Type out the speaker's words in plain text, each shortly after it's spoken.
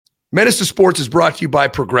Menace to Sports is brought to you by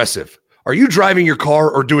Progressive. Are you driving your car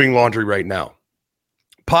or doing laundry right now?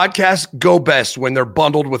 Podcasts go best when they're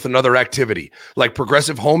bundled with another activity, like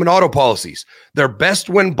Progressive home and auto policies. They're best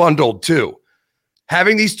when bundled, too.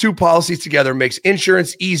 Having these two policies together makes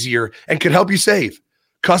insurance easier and can help you save.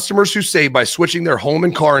 Customers who save by switching their home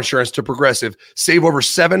and car insurance to Progressive save over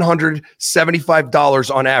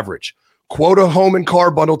 $775 on average. Quote a home and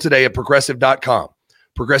car bundle today at Progressive.com.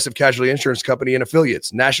 Progressive Casualty Insurance Company and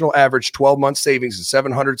Affiliates. National average 12-month savings is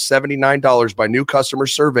 $779 by new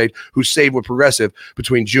customers surveyed who saved with Progressive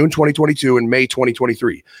between June 2022 and May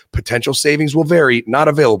 2023. Potential savings will vary, not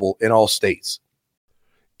available in all states.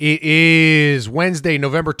 It is Wednesday,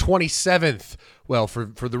 November 27th. Well, for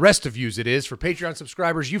the rest of yous, it is. For Patreon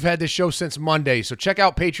subscribers, you've had this show since Monday. So check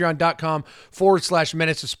out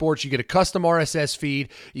patreon.com/Menace to Sports. You get a custom RSS feed.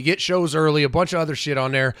 You get shows early, a bunch of other shit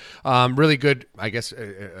on there. Really good, I guess,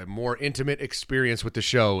 a more intimate experience with the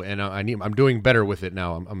show. And I'm doing better with it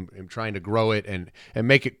now. I'm trying to grow it and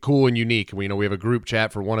make it cool and unique. We have a group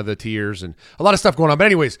chat for one of the tiers and a lot of stuff going on. But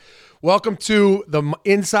anyways, welcome to the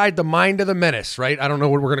Inside the Mind of the Menace, right? I don't know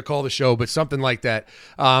what we're going to call the show, but something like that,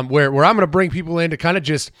 where I'm going to bring people in to kind of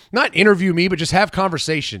just not interview me, but just have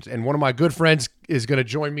conversations. And one of my good friends is going to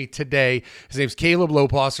join me today. His name's Caleb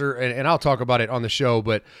Lopasser, and I'll talk about it on the show,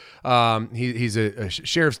 but he's a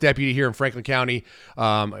sheriff's deputy here in Franklin County,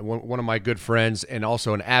 one of my good friends, and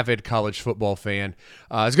also an avid college football fan.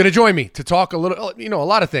 Is going to join me to talk a little, a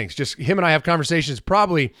lot of things. Just him and I have conversations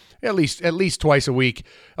probably at least twice a week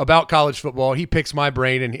about college football. He picks my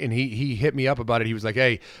brain, and he hit me up about it. He was like,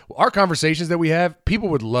 hey, our conversations that we have, people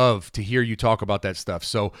would love to hear you talk about that stuff.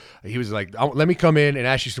 So he was like, let me come in and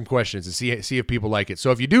ask you some questions and see if people like it.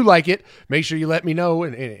 So if you do like it, make sure you let me know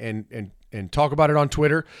and talk about it on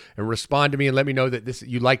Twitter and respond to me and let me know that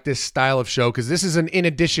you like this style of show, because this is an in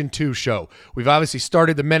addition to show. We've obviously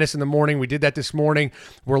started the Menace in the morning. We did that this morning.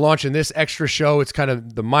 We're launching this extra show. It's kind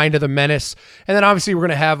of the Mind of the Menace. And then obviously we're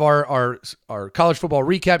going to have our college football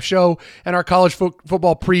recap show and our college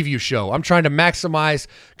football preview show. I'm trying to maximize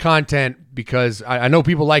content because I know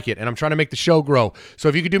people like it, and I'm trying to make the show grow. So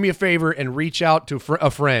if you could do me a favor and reach out to a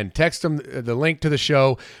friend, text them the link to the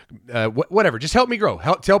show, whatever, just help me grow.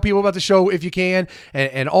 Tell people about the show if you can,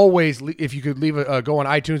 and always, if you could leave go on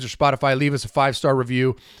iTunes or Spotify, leave us a 5-star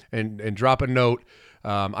review and drop a note.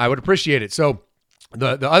 I would appreciate it. So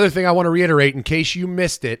the other thing I want to reiterate, in case you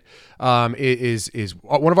missed it, is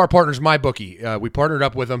one of our partners, MyBookie. We partnered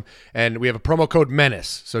up with them, and we have a promo code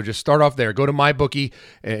MENACE. So just start off there. Go to MyBookie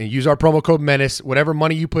and use our promo code MENACE. Whatever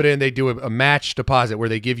money you put in, they do a match deposit where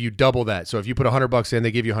they give you double that. So if you put $100 in,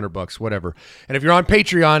 they give you $100, whatever. And if you're on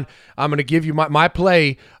Patreon, I'm going to give you my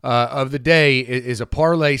play of the day is a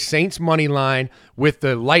parlay Saints money line with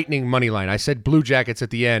the Lightning money line. I said Blue Jackets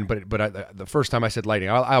at the end, but the first time I said Lightning.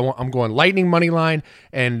 I'm going Lightning money line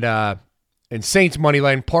and Saints money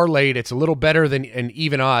line parlayed. It's a little better than an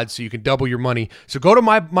even odds, so you can double your money. So go to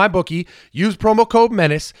MyBookie, use promo code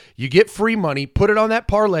MENACE. You get free money. Put it on that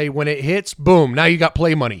parlay. When it hits, boom, now you got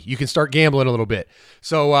play money. You can start gambling a little bit.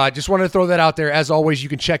 So just wanted to throw that out there. As always, you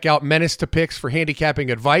can check out Menace to Picks for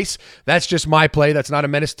handicapping advice. That's just my play. That's not a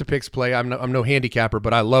Menace to Picks play. I'm no handicapper,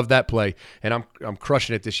 but I love that play, and I'm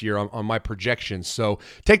crushing it this year on my projections. So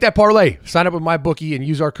take that parlay, sign up with MyBookie, and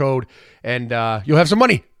use our code, and you'll have some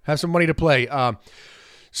money. Have some money to play.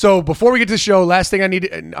 So before we get to the show, last thing I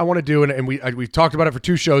want to do, and we've talked about it for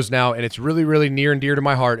 2 shows now, and it's really, really near and dear to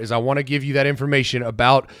my heart, is I want to give you that information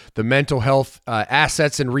about the mental health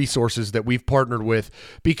assets and resources that we've partnered with,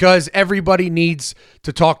 because everybody needs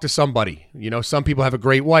to talk to somebody. Some people have a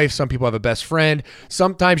great wife. Some people have a best friend.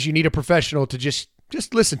 Sometimes you need a professional to just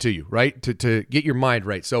listen to you, right? To get your mind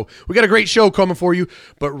right. So we got a great show coming for you,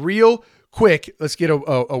 but real quick, let's get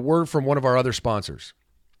a word from one of our other sponsors.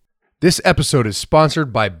 This episode is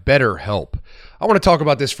sponsored by BetterHelp. I want to talk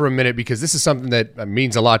about this for a minute because this is something that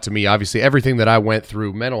means a lot to me. Obviously, everything that I went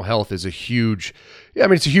through, mental health is it's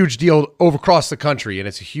a huge deal across the country, and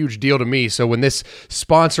it's a huge deal to me. So when this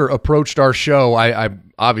sponsor approached our show, I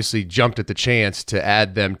obviously jumped at the chance to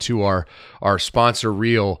add them to our sponsor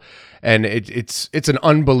reel. And it's an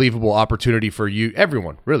unbelievable opportunity for you,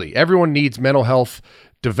 everyone, really. Everyone needs mental health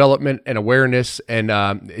development and awareness, and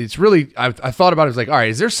it's really I thought about it. It's like, all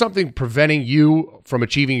right, is there something preventing you from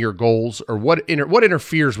achieving your goals, or what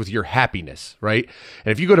interferes with your happiness, right?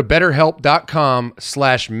 And if you go to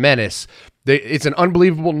betterhelp.com/menace, it's an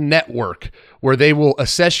unbelievable network where they will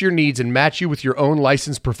assess your needs and match you with your own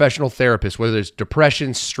licensed professional therapist, whether it's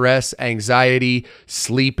depression, stress, anxiety,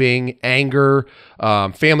 sleeping, anger,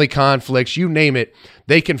 family conflicts, you name it.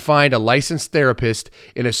 They can find a licensed therapist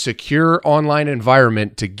in a secure online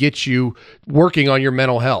environment to get you working on your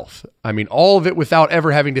mental health. I mean, all of it without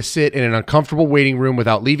ever having to sit in an uncomfortable waiting room,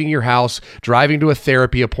 without leaving your house, driving to a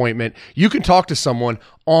therapy appointment. You can talk to someone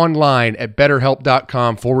online at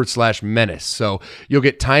betterhelp.com/menace. So you'll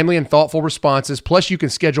get timely and thoughtful responses. Plus, you can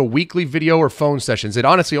schedule weekly video or phone sessions. It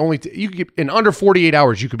honestly you could, in under 48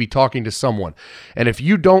 hours, you could be talking to someone. And if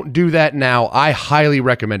you don't do that now, I highly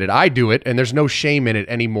recommend it. I do it, and there's no shame in it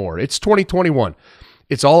anymore. It's 2021.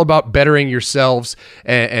 It's all about bettering yourselves,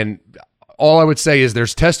 and all I would say is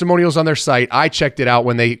there's testimonials on their site. I checked it out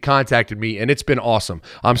when they contacted me, and it's been awesome.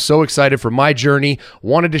 I'm so excited for my journey.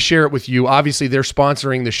 Wanted to share it with you. Obviously, they're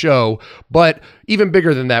sponsoring the show, but even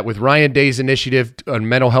bigger than that, with Ryan Day's initiative on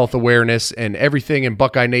mental health awareness and everything in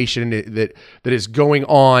Buckeye Nation that is going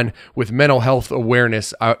on with mental health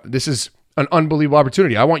awareness, this is an unbelievable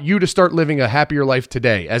opportunity. I want you to start living a happier life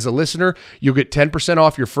today. As a listener, you'll get 10%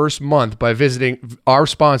 off your first month by visiting our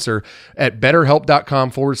sponsor at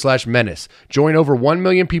betterhelp.com/menace. Join over 1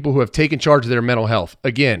 million people who have taken charge of their mental health.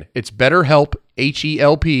 Again, it's betterhelp,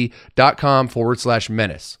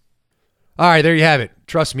 HELP.com/menace. All right, there you have it.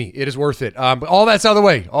 Trust me, it is worth it. But all that's out of the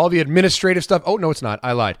way. All the administrative stuff. Oh, no, it's not.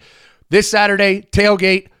 I lied. This Saturday,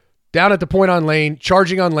 tailgate, down at the Point on Lane,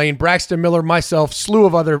 Charging on Lane, Braxton Miller, myself, slew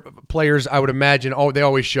of other players, I would imagine. Oh, they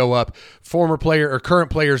always show up. Former player or current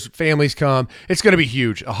players' families come. It's going to be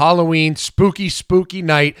huge. A Halloween, spooky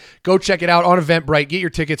night. Go check it out on Eventbrite. Get your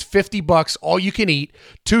tickets, $50, all you can eat.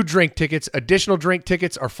 2 drink tickets. Additional drink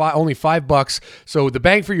tickets are only $5. So the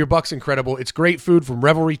bang for your buck's incredible. It's great food from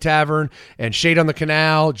Revelry Tavern and Shade on the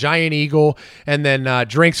Canal, Giant Eagle, and then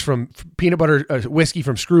drinks from peanut butter whiskey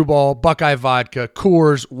from Screwball, Buckeye Vodka,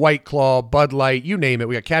 Coors, White Claw, Bud Light, you name it.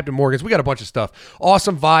 We got Captain Morgan's. We got a bunch of stuff.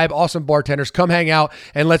 Awesome vibe, awesome bartenders. Come hang out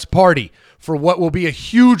and let's party for what will be a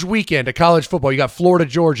huge weekend of college football. You got Florida,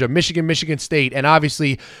 Georgia, Michigan, Michigan State, and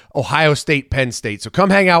obviously Ohio State, Penn State. So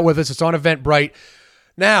come hang out with us. It's on Eventbrite.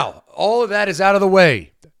 Now, all of that is out of the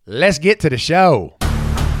way. Let's get to the show.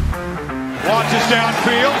 Launches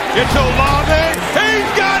downfield. It's Olave. He's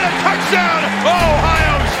got a touchdown.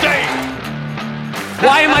 Ohio State.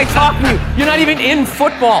 Why am I talking to you? You're not even in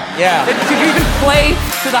football. Yeah. Did you even play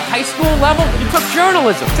to the high school level? You took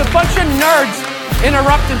journalism. It's a bunch of nerds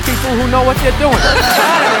interrupting people who know what they're doing.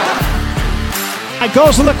 It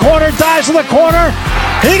goes to the corner, dives to the corner.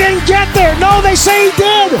 He didn't get there. No, they say he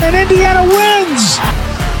did. And Indiana wins.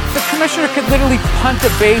 The commissioner could literally punt a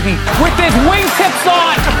baby with his wingtips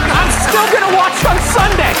on. I'm still going to watch on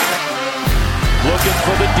Sunday. Looking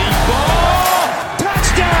for the deep ball.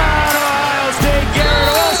 Touchdown, Ohio State,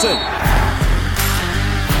 Garrett Wilson.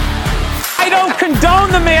 I don't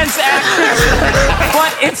condone the man's actions,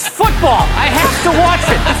 but it's football. I have to watch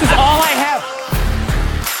it. This is all I have.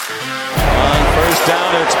 On first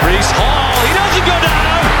down, it's Breece Hall. He doesn't go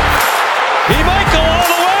down. He might go all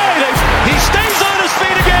the way. He stays on his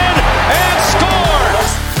feet again and scores.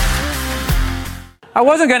 I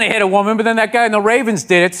wasn't going to hit a woman, but then that guy in the Ravens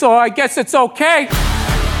did it, so I guess it's okay.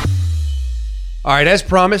 All right, as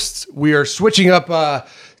promised, we are switching up,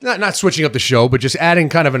 not switching up the show, but just adding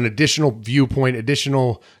kind of an additional viewpoint,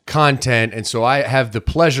 additional content. And so I have the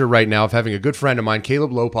pleasure right now of having a good friend of mine, Caleb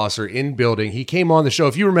Lopasser, in building. He came on the show.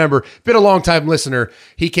 If you remember, been a long-time listener,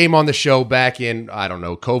 he came on the show back in, I don't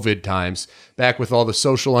know, COVID times, back with all the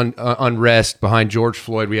social unrest behind George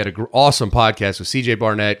Floyd. We had an awesome podcast with CJ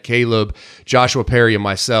Barnett, Caleb, Joshua Perry, and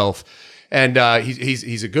myself. And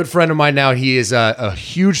he's a good friend of mine now. He is a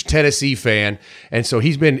huge Tennessee fan, and so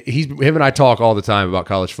him and I talk all the time about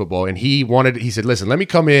college football. And he said, "Listen, let me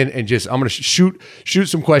come in and I'm going to shoot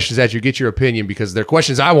some questions at you, get your opinion, because they're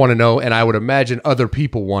questions I want to know, and I would imagine other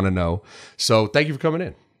people want to know." So thank you for coming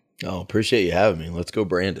in. Oh, appreciate you having me. Let's go,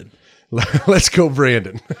 Brandon. Let's go,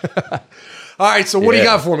 Brandon. All right, so what do you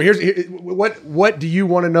got for me? What do you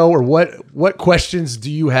want to know, or what questions do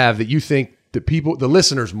you have that you think the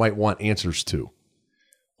listeners might want answers to?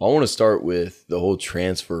 I want to start with the whole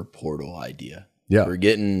transfer portal idea. Yeah. We're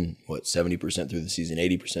getting, 70% through the season,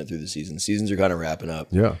 80% through the season. The seasons are kind of wrapping up.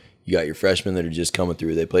 Yeah. You got your freshmen that are just coming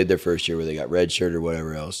through. They played their first year where they got redshirt or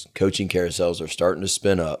whatever else. Coaching carousels are starting to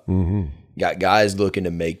spin up. Mm-hmm. Got guys looking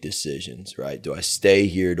to make decisions, right? Do I stay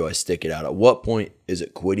here? Do I stick it out? At what point is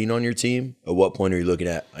it quitting on your team? At what point are you looking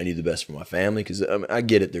at, I need the best for my family? Because I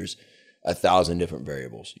get it. There's 1,000 different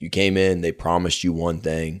variables. You came in, they promised you one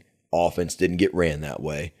thing. Offense didn't get ran that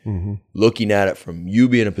way. Mm-hmm. Looking at it from you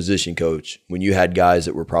being a position coach, when you had guys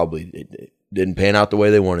that were probably didn't pan out the way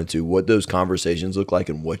they wanted to, what those conversations look like,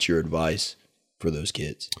 and what's your advice for those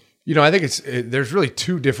kids? I think there's really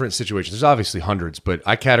two different situations. There's obviously hundreds, but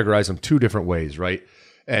I categorize them two different ways, right?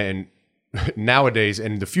 And nowadays,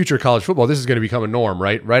 in the future of college football, this is going to become a norm,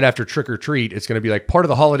 right? Right after trick or treat, it's going to be like part of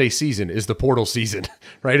the holiday season is the portal season,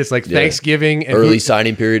 right? It's like Thanksgiving and early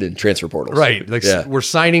signing period and transfer portals, right? Like we're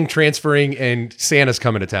signing, transferring, and Santa's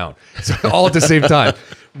coming to town, so all at the same time.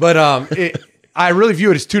 But I really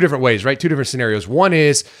view it as two different ways, right? Two different scenarios. One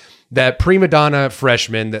is that prima donna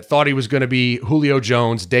freshman that thought he was going to be Julio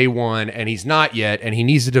Jones day one, and he's not yet, and he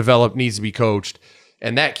needs to develop, needs to be coached.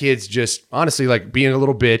 And that kid's just honestly like being a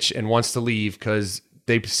little bitch and wants to leave because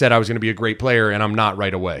they said I was going to be a great player and I'm not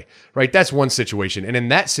right away, right? That's one situation. And in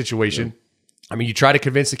that situation, I mean, you try to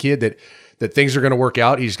convince the kid that things are going to work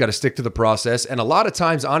out. You just got to stick to the process. And a lot of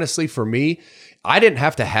times, honestly, for me, I didn't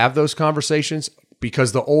have to have those conversations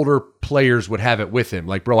because the older players would have it with him.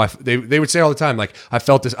 Like, bro, they would say all the time, like, I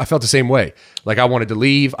felt the same way. Like, I wanted to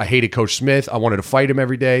leave. I hated Coach Smith. I wanted to fight him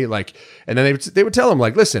every day. Like, and then they would tell him,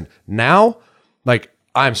 like, listen, now, like,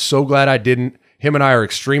 I'm so glad I didn't. Him and I are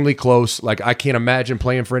extremely close. Like, I can't imagine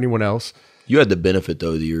playing for anyone else. You had the benefit,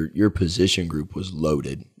 though, that your position group was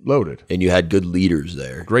loaded. And you had good leaders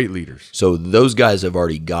there. Great leaders. So those guys have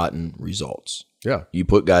already gotten results. Yeah. You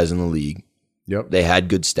put guys in the league. Yep. They had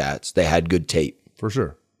good stats. They had good tape. For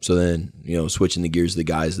sure. So then, switching the gears to the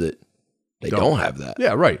guys that they don't have that.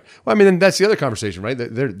 Yeah, right. Well, I mean, then that's the other conversation, right?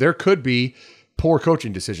 There could be poor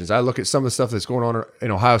coaching decisions. I look at some of the stuff that's going on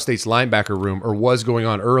in Ohio State's linebacker room or was going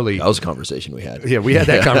on early. That was a conversation we had. Yeah, we had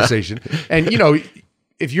that conversation. And,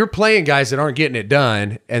 if you're playing guys that aren't getting it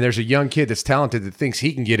done and there's a young kid that's talented that thinks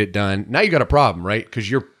he can get it done, now you got a problem, right?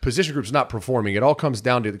 Because your position group's not performing. It all comes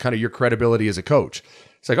down to kind of your credibility as a coach.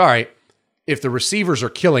 It's like, all right, if the receivers are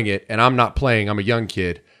killing it and I'm not playing, I'm a young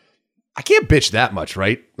kid, I can't bitch that much,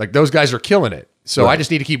 right? Like those guys are killing it. So I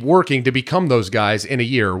just need to keep working to become those guys in a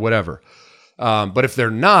year or whatever. But if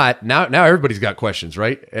they're not, now everybody's got questions,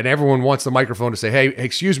 right? And everyone wants the microphone to say, hey,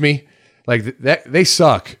 excuse me, like they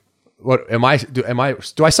suck. What do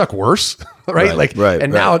I suck worse? right.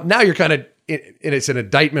 Now you're kind of, and it's an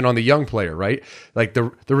indictment on the young player, right? Like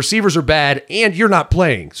the receivers are bad and you're not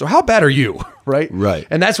playing. So how bad are you? Right. Right.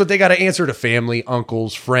 And that's what they got to answer to family,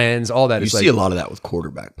 uncles, friends, all that. You see a lot of that with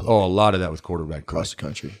quarterback play. Oh, a lot of that with quarterback play. Across the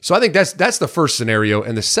country. So I think that's the first scenario.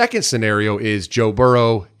 And the second scenario is Joe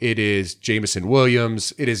Burrow. It is Jameson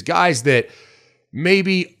Williams. It is guys that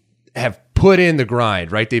maybe have put in the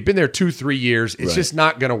grind, right? They've been there 2-3 years. It's just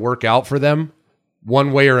not going to work out for them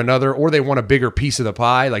one way or another, or they want a bigger piece of the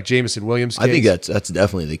pie like Jameson Williams kids. I think that's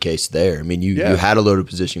definitely the case there. I mean, you had a loaded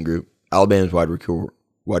position group. Alabama's wide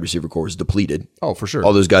receiver core is depleted. Oh, for sure.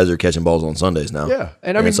 All those guys are catching balls on Sundays now. Yeah.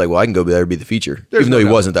 And I mean, it's like, well, I can go there and be the feature. Even though he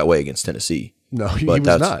wasn't that way against Tennessee. No, he was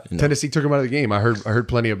not. Tennessee took him out of the game. I heard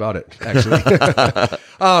plenty about it, actually.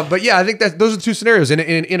 But yeah, I think that those are the two scenarios. In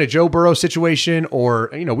a Joe Burrow situation,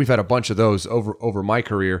 or we've had a bunch of those over my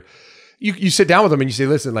career. You sit down with them and you say,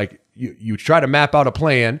 listen, like you try to map out a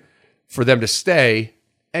plan for them to stay,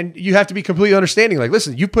 and you have to be completely understanding. Like,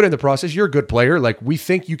 listen, you put in the process. You're a good player. Like, we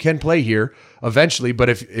think you can play here eventually, but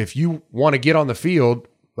if you want to get on the field,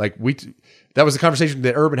 like that was the conversation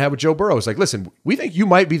that Urban had with Joe Burrow. It's like, listen, we think you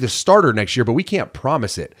might be the starter next year, but we can't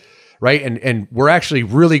promise it, right? And we're actually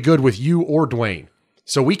really good with you or Dwayne.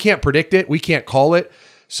 So we can't predict it. We can't call it.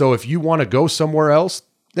 So if you want to go somewhere else,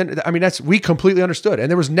 then, I mean, we completely understood. And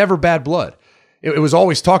there was never bad blood. It was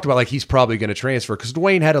always talked about like he's probably going to transfer because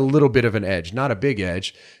Dwayne had a little bit of an edge, not a big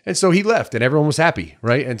edge. And so he left and everyone was happy,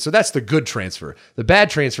 right? And so that's the good transfer. The bad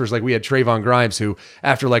transfers, like we had Trayvon Grimes, who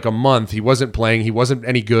after like a month, he wasn't playing. He wasn't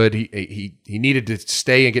any good. He needed to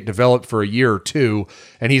stay and get developed for a year or two.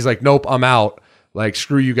 And he's like, nope, I'm out. Like,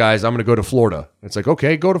 screw you guys. I'm going to go to Florida. It's like,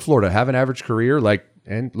 okay, go to Florida. Have an average career. Like,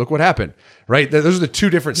 and look what happened, right? Those are the two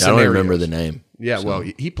different scenarios. I don't remember the name. Yeah, so. Well,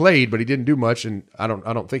 he played, but he didn't do much, and I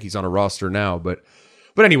don't think he's on a roster now. But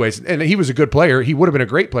anyways, and he was a good player. He would have been a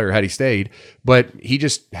great player had he stayed, but he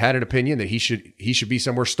just had an opinion that he should be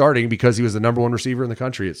somewhere starting because he was the number one receiver in the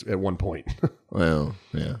country at one point. Well,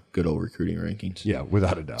 yeah, good old recruiting rankings. Yeah,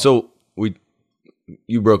 without a doubt. So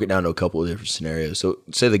you broke it down to a couple of different scenarios. So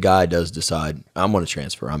say the guy does decide, I'm going to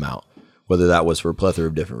transfer, I'm out. Whether that was for a plethora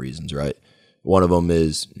of different reasons, right? One of them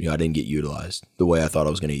is, I didn't get utilized the way I thought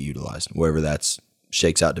I was going to get utilized, wherever that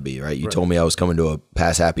shakes out to be, right? You told me I was coming to a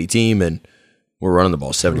pass-happy team, and we're running the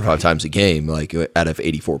ball 75 times a game, like out of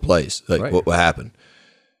 84 plays. Like, what happened?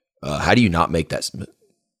 How do you not make that,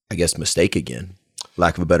 I guess, mistake again?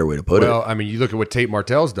 lack of a better way to put it. Well, I mean, you look at what Tate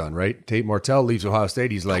Martell's done, right? Tate Martell leaves Ohio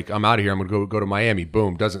State. He's like, I'm out of here. I'm going to go to Miami.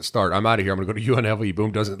 Boom, doesn't start. I'm out of here. I'm going to go to UNLV.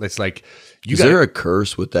 Boom, doesn't. It's like Is there a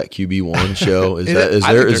curse with that QB1 show?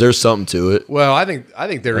 Is there something to it? Well, I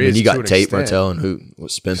think there is. You got to an Tate extent. Martell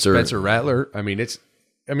and Spencer Rattler. I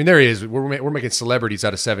mean, there is. We're making celebrities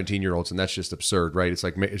out of 17-year-olds, and that's just absurd, right? It's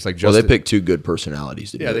like Justin. Well, they picked two good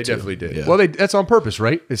personalities to do it. Yeah, they too. definitely did. Yeah. Well, that's on purpose,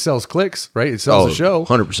 right? It sells clicks, right? It sells the show.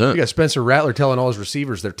 100%. You got Spencer Rattler telling all his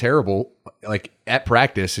receivers they're terrible, like at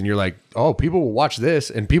practice, and you're like, oh, people will watch this,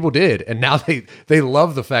 and people did, and now they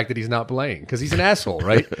love the fact that he's not playing because he's an asshole,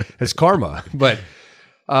 right? It's karma, but.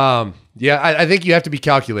 I think you have to be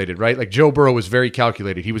calculated, right? Like Joe Burrow was very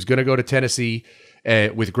calculated. He was going to go to Tennessee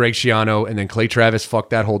with Greg Schiano, and then Clay Travis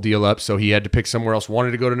fucked that whole deal up, so he had to pick somewhere else.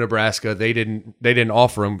 Wanted to go to Nebraska. They didn't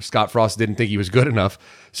offer him. Scott Frost didn't think he was good enough,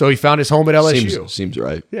 so he found his home at LSU. Seems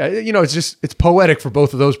right. Yeah, it's poetic for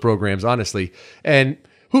both of those programs, honestly. And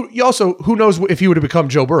who knows if he would have become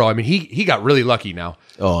Joe Burrow? I mean, he got really lucky now.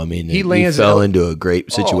 Oh, I mean, he fell into a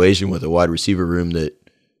great situation with a wide receiver room that.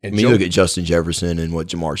 You look at Justin Jefferson and what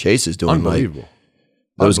Jamar Chase is doing. Unbelievable.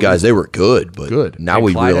 Those guys, they were good, but now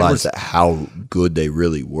we Clyde realize Edwards, how good they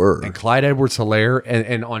really were. And Clyde Edwards-Helaire,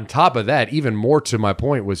 and on top of that, even more to my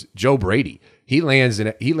point, was Joe Brady. He lands in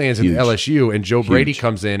LSU, and Joe Brady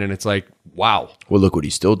comes in, and it's like, wow. Well, look what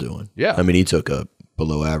he's still doing. Yeah. I mean, he took a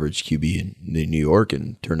below-average QB in New York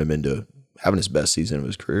and turned him into having his best season of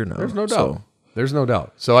his career now. There's no doubt. There's no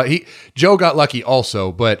doubt. So Joe got lucky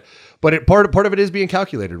also, but part of it is being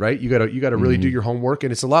calculated, right? You got to really do your homework,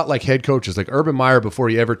 and it's a lot like head coaches, like Urban Meyer before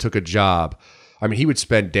he ever took a job. I mean, he would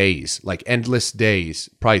spend days, like endless days,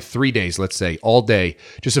 probably 3 days, let's say, all day,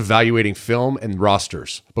 just evaluating film and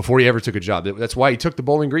rosters before he ever took a job. That's why he took the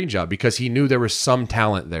Bowling Green job, because he knew there was some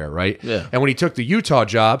talent there, right? Yeah. And when he took the Utah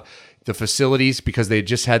job, the facilities, because they had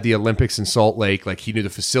just had the Olympics in Salt Lake, like he knew the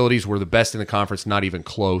facilities were the best in the conference, not even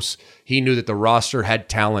close. He knew that the roster had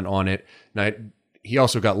talent on it. Now, he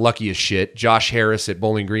also got lucky as shit. Josh Harris at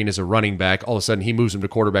Bowling Green is a running back. All of a sudden, he moves him to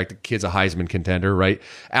quarterback. The kid's a Heisman contender, right?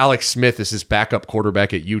 Alex Smith is his backup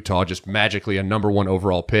quarterback at Utah, just magically a #1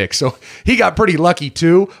 overall pick. So he got pretty lucky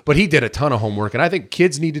too, but he did a ton of homework, and I think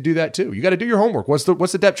kids need to do that too. You got to do your homework. What's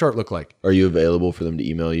the depth chart look like? Are you available for them to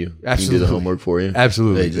email you? Absolutely. Can you do the homework for you?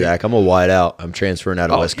 Absolutely. Hey, Zach, I'm a wide out. I'm transferring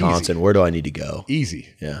out of Wisconsin. Easy. Where do I need to go? Easy.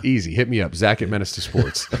 Yeah. Easy. Hit me up. Zach at Menace to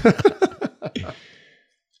Sports.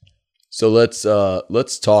 So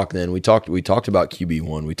let's talk then. We talked about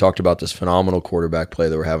QB1. We talked about this phenomenal quarterback play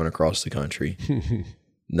that we're having across the country.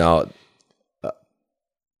 Now,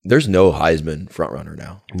 there's no Heisman frontrunner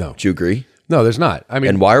now. No. Do you agree? No, there's not. I mean,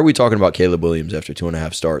 And why are we talking about Caleb Williams after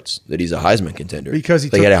 2.5 starts that he's a Heisman contender? Because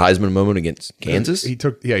he had a Heisman moment against Kansas. He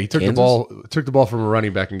took Kansas? the ball from a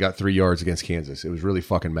running back and got 3 yards against Kansas. It was really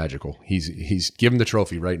fucking magical. He's given the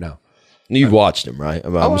trophy right now. You've watched him, right?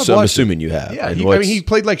 I'm assuming you have. Yeah, And he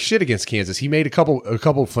played like shit against Kansas. He made a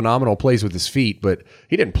couple phenomenal plays with his feet, but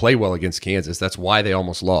he didn't play well against Kansas. That's why they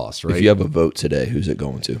almost lost, right? If you have a vote today, who's it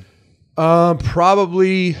going to?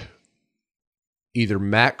 Probably either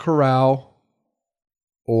Matt Corral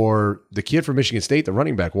or the kid from Michigan State, the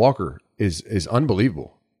running back Walker, is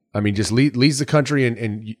unbelievable. I mean, just leads the country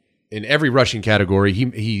in every rushing category.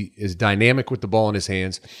 He is dynamic with the ball in his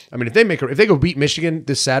hands. I mean, if they go beat Michigan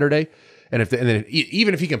this Saturday,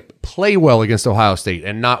 even if he can play well against Ohio State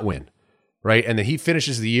and not win, right, and then he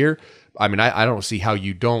finishes the year, I mean, I don't see how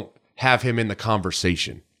you don't have him in the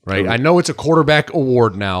conversation, right? I know it's a quarterback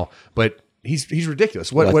award now, but he's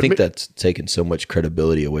ridiculous. I think that's taken so much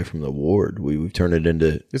credibility away from the award. We've turned it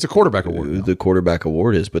into it's a quarterback award now. The quarterback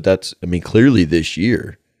award is, but clearly this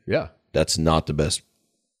year, yeah, that's not the best.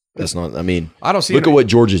 That's not. I mean, I don't see. Look at what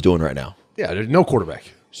Georgia's doing right now. Yeah, there's no quarterback.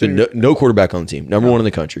 So no quarterback on the team. Number one in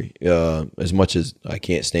the country. As much as I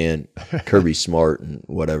can't stand Kirby Smart and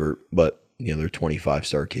whatever, but they're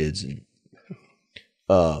 25-star kids and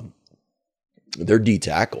they're D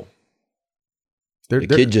tackle. The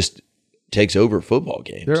kid just takes over football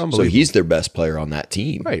games. They're unbelievable. So he's their best player on that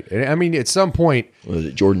team. Right. I mean, at some point, was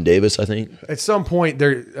it Jordan Davis, I think? At some point,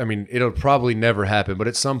 it'll probably never happen, but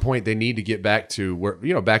at some point they need to get back to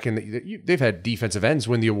where, back in they've had defensive ends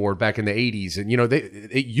win the award back in the 80s. And,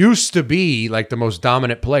 it used to be like the most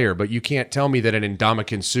dominant player, but you can't tell me that an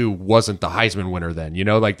Ndamukong Suh wasn't the Heisman winner then.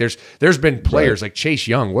 Like there's been players like Chase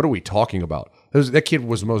Young. What are we talking about? That kid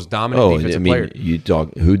was the most dominant defensive player. You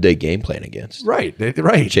talk who'd they game plan against? Right.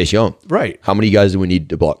 Right. Chase Young. Right. How many guys do we need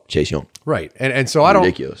to block Chase Young? Right. And so I don't.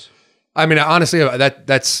 Ridiculous. I mean, honestly,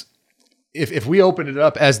 that's if we opened it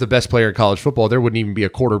up as the best player in college football, there wouldn't even be a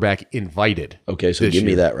quarterback invited. Okay, so give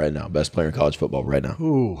me that right now. Best player in college football right now.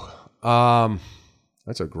 Ooh,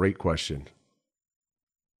 that's a great question.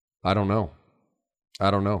 I don't know.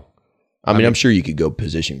 I mean, I'm sure you could go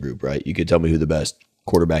position group, right? You could tell me who the best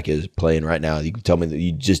quarterback is playing right now. You could tell me that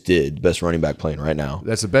you just did best running back playing right now.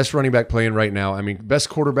 That's the best running back playing right now. I mean, best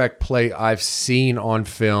quarterback play I've seen on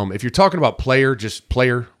film. If you're talking about player, just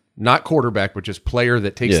player, not quarterback, but just player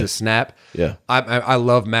that takes the snap. Yeah. I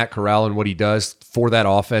love Matt Corral and what he does for that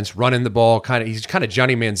offense, running the ball. He's kind of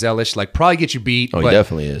Johnny Manziel-ish, like probably get you beat. Oh, he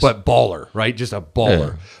definitely is. But baller, right? Just a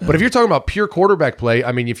baller. Yeah. But if you're talking about pure quarterback play,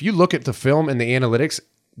 I mean, if you look at the film and the analytics,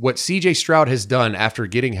 what CJ Stroud has done after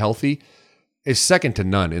getting healthy is second to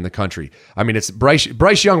none in the country. I mean, it's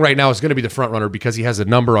Bryce Young right now is going to be the front runner because he has a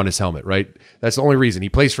number on his helmet, right? That's the only reason. He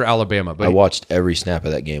plays for Alabama. But I watched every snap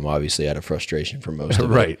of that game, obviously, out of frustration for most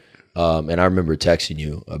of it. Right. And I remember texting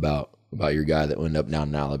you about your guy that went up down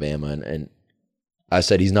in Alabama, and I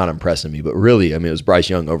said he's not impressing me, but really, I mean, it was Bryce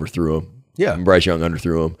Young overthrew him. Yeah. And Bryce Young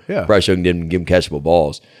underthrew him. Yeah. Bryce Young didn't give him catchable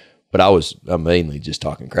balls, but I'm mainly just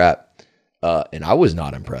talking crap. And I was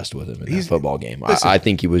not impressed with him in that football game. I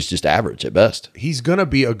think he was just average at best. He's going to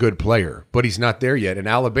be a good player, but he's not there yet. And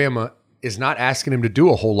Alabama is not asking him to do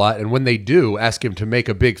a whole lot. And when they do ask him to make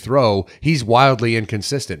a big throw, he's wildly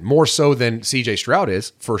inconsistent, more so than CJ Stroud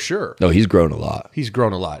is, for sure. No, he's grown a lot. He's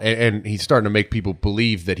grown a lot. And he's starting to make people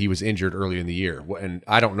believe that he was injured early in the year. And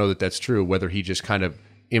I don't know that that's true, whether he just kind of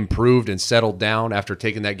improved and settled down after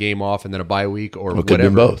taking that game off and then a bye week or whatever. Could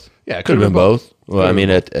have been both. Yeah, it could have been both. Well, I mean,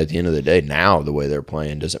 at the end of the day, now the way they're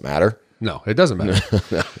playing, does it matter? No, it doesn't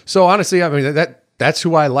matter. So honestly, I mean, that's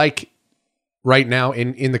who I like right now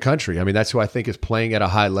in the country. I mean, that's who I think is playing at a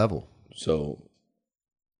high level. So,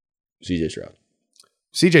 CJ Stroud.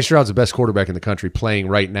 CJ Stroud's the best quarterback in the country playing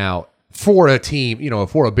right now for a team,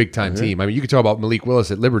 for a big-time team. I mean, you could talk about Malik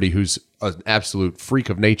Willis at Liberty, who's an absolute freak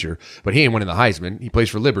of nature, but he ain't winning the Heisman. He plays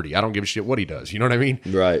for Liberty. I don't give a shit what he does. You know what I mean?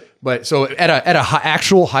 Right. But so at a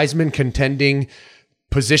actual Heisman contending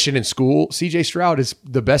position in school, CJ Stroud is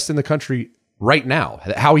the best in the country right now,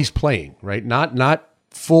 how he's playing, right? Not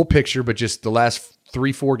full picture, but just the last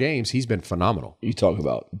 3-4 games, he's been phenomenal. You talk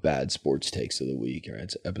about bad sports takes of the week, right?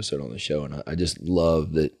 It's an episode on the show, and I just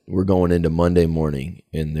love that we're going into Monday morning,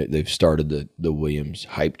 and they've started the Williams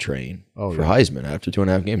hype train for Heisman after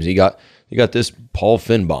 2.5 games. You got this Paul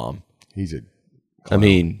Finebaum. He's a clown. I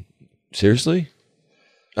mean, seriously?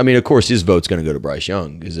 I mean, of course, his vote's going to go to Bryce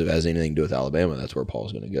Young because if it has anything to do with Alabama, that's where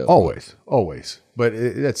Paul's going to go. Always. But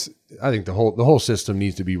I think the whole system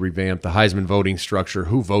needs to be revamped. The Heisman voting structure,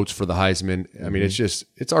 who votes for the Heisman? I mean,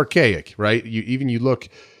 it's archaic, right? You look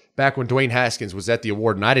back when Dwayne Haskins was at the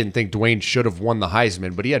award, and I didn't think Dwayne should have won the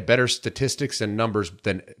Heisman, but he had better statistics and numbers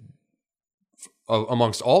than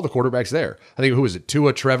amongst all the quarterbacks there. I think who was it?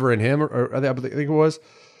 Tua, Trevor, and him, or I think it was.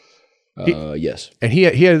 Yes, and he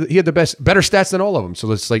had the better stats than all of them.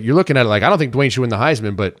 So it's like you're looking at it like I don't think Dwayne should win the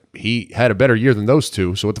Heisman, but he had a better year than those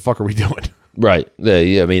two. So what the fuck are we doing? Right.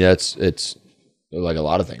 Yeah. I mean, it's like a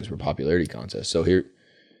lot of things for popularity contests. So here,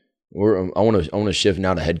 I want to shift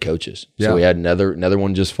now to head coaches. Yeah. So we had another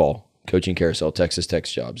one just fall. Coaching carousel. Texas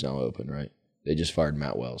Tech's job's now open. Right. They just fired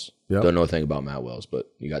Matt Wells. Yep. Don't know a thing about Matt Wells,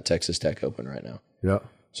 but you got Texas Tech open right now. Yeah.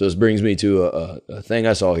 So this brings me to a thing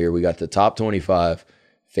I saw here. We got the top 25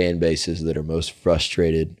 fan bases that are most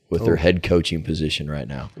frustrated with their head coaching position right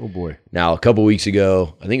now. Oh, boy. Now, a couple weeks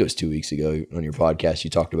ago, I think it was 2 weeks ago on your podcast, you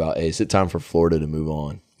talked about, hey, is it time for Florida to move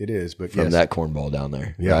on? It is, but from that cornball down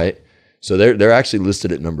there, yeah. Right? So they're actually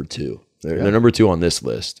listed at number 2. They're number 2 on this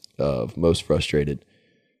list of most frustrated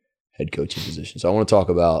head coaching positions. So I want to talk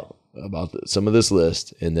about some of this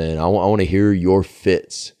list, and then I want to hear your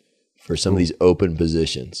fits for some of these open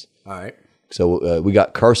positions. All right. So we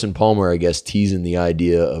got Carson Palmer, I guess, teasing the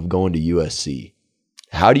idea of going to USC.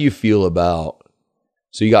 How do you feel about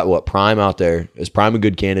 – so you got, Prime out there. Is Prime a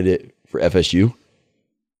good candidate for FSU?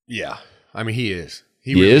 Yeah. I mean, he is.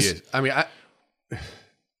 He really is? I mean,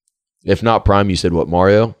 if not Prime, you said what,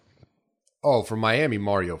 Mario? Oh, from Miami,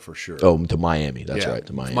 Mario for sure. Oh, to Miami. That's right,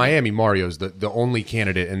 to Miami. Miami, Mario's the only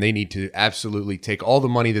candidate, and they need to absolutely take all the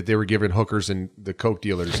money that they were giving hookers and the coke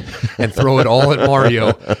dealers and throw it all at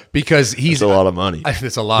Mario because he's That's a lot of money.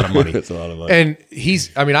 It's a lot of money. It's a lot of money. And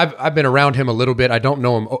I've been around him a little bit. I don't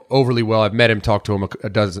know him overly well. I've met him, talked to him a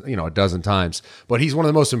dozen times, but he's one of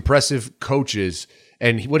the most impressive coaches.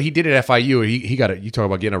 And what he did at FIU, he got you talk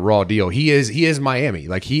about getting a raw deal. He is Miami.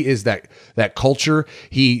 Like he is that culture.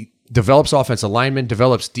 He develops offensive linemen,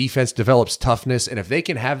 develops defense, develops toughness. And if they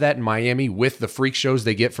can have that in Miami with the freak shows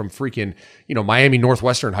they get from freaking, Miami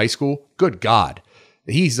Northwestern High School, good God.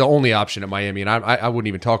 He's the only option at Miami. And I wouldn't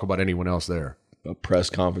even talk about anyone else there. A press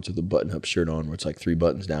conference with a button-up shirt on where it's like 3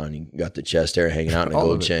 buttons down. You got the chest hair hanging out in a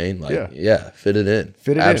gold chain. Like, yeah, fit it in.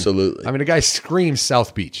 Fit it Absolutely. in. I mean, the guy screams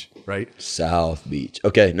South Beach, right? South Beach.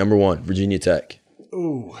 Okay, number 1, Virginia Tech.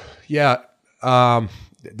 Yeah,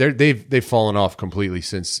 they've fallen off completely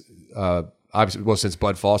since obviously since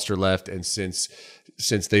Bud Foster left and since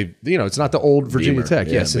they it's not the old Virginia Beamer. Tech.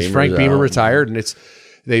 Yeah, Since Beamer's Frank Beamer out. retired, and it's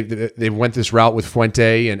they went this route with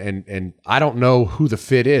Fuente and I don't know who the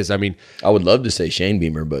fit is. I mean, I would love to say Shane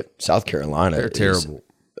Beamer, but South Carolina they're is terrible.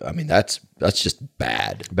 I mean, that's just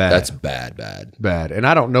bad. Bad. That's bad. Bad. And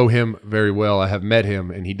I don't know him very well. I have met him,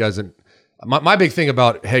 and he doesn't. My big thing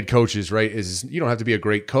about head coaches, right, is you don't have to be a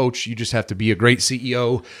great coach. You just have to be a great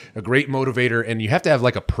CEO, a great motivator, and you have to have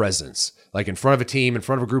like a presence, like in front of a team, in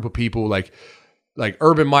front of a group of people. Like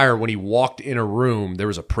Urban Meyer, when he walked in a room, there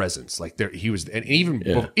was a presence. Like there, he was, and even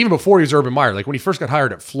before he was Urban Meyer, like when he first got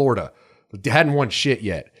hired at Florida, hadn't won shit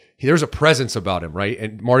yet. There's a presence about him, right?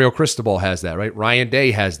 And Mario Cristobal has that, right? Ryan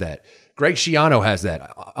Day has that. Greg Schiano has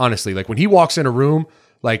that. Honestly, like when he walks in a room,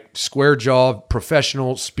 like square jaw,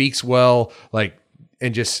 professional, speaks well, like,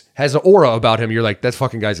 and just has an aura about him. You're like, that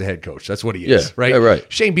fucking guy's a head coach. That's what he is, Yeah, right? yeah, right.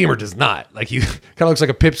 Shane Beamer does not. Like he kind of looks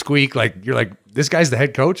like a pipsqueak. Like you're like, this guy's the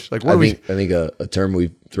head coach. Like what I are think a term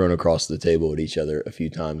we've thrown across the table at each other a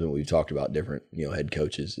few times when we've talked about different head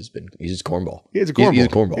coaches has been he's just cornball. He's a cornball. He's a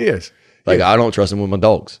cornball. He is. Like I don't trust him with my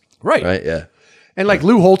dogs. Right. Right. Yeah. And like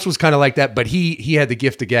Lou Holtz was kind of like that, but he had the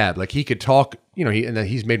gift of gab. Like he could talk, and then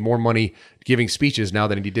he's made more money giving speeches now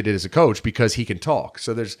than he did it as a coach because he can talk.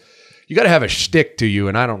 So you got to have a shtick to you,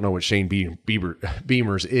 and I don't know what Shane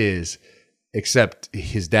Beamer's is, except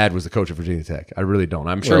his dad was the coach of Virginia Tech. I really don't.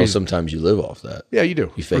 I'm sure. Well, sometimes you live off that. Yeah, you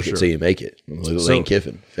do. You fake it till you make it. Look at Lane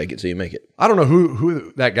Kiffin. Fake it till you make it. I don't know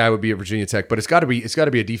who that guy would be at Virginia Tech, but it's got to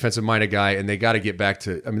be a defensive minded guy, and they got to get back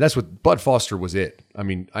to. I mean, that's what Bud Foster was. I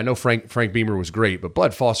mean, I know Frank Beamer was great, but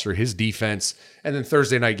Bud Foster, his defense, and then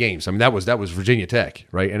Thursday night games. I mean, that was Virginia Tech,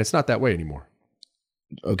 right? And it's not that way anymore.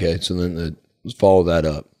 Okay, so then let's follow that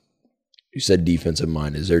up. You said defensive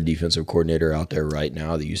mind. Is there a defensive coordinator out there right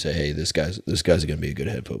now that you say, hey, this guy's going to be a good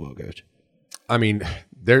head football coach? I mean,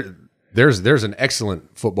 there's an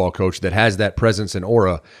excellent football coach that has that presence and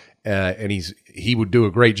aura, and he would do a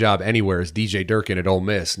great job anywhere. As DJ Durkin at Ole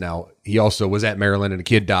Miss. Now he also was at Maryland, and a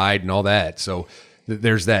kid died and all that. So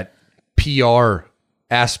there's that PR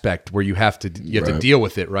aspect where you have to deal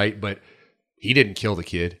with it, right? But he didn't kill the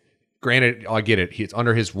kid. Granted, I get it. It's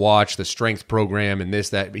under his watch, the strength program and this,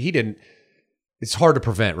 that, but he didn't. It's hard to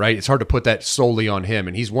prevent, right? It's hard to put that solely on him.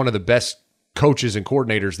 And he's one of the best coaches and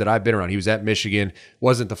coordinators that I've been around. He was at Michigan,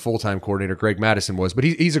 wasn't the full-time coordinator. Greg Madison was, but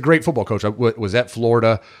he's a great football coach. I was at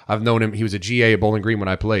Florida. I've known him. He was a GA at Bowling Green when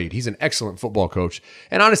I played. He's an excellent football coach.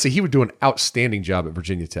 And honestly, he would do an outstanding job at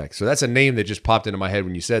Virginia Tech. So that's a name that just popped into my head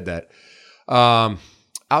when you said that.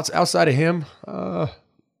 Outside of him, I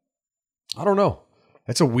don't know.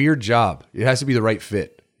 That's a weird job. It has to be the right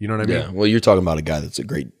fit. You know what I mean? Yeah. Well, you're talking about a guy that's a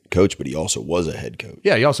great coach, but he also was a head coach.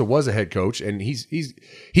 Yeah, he also was a head coach, and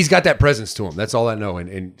he's got that presence to him. That's all I know.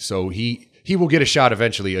 And so he will get a shot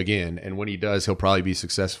eventually again, and when he does, he'll probably be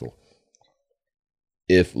successful.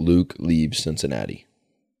 If Luke leaves Cincinnati,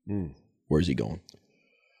 where's he going?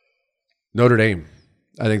 Notre Dame.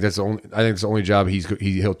 I think that's the only job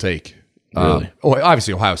he'll take. Really?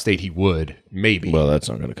 Obviously Ohio State he would, maybe. Well, that's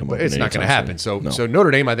not going to come up. But it's not going to happen. So No. so Notre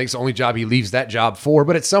Dame, I think, is the only job he leaves that job for.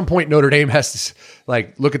 But at some point, Notre Dame has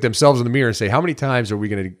to look at themselves in the mirror and say, how many times are we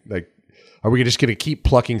going to are we just going to keep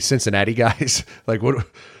plucking Cincinnati guys?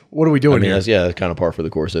 What are we doing here? That's kind of par for the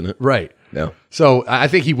course, isn't it? Right. No. So I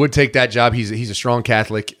think he would take that job. He's a strong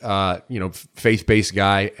Catholic, faith-based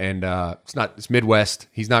guy, and it's Midwest.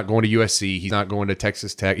 He's not going to USC. He's not going to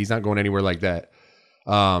Texas Tech. He's not going anywhere like that.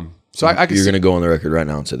 So I can You're see, going to go on the record right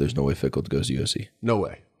now and say there's no way Fickle goes to USC. no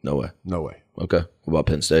way. No way. Okay. What about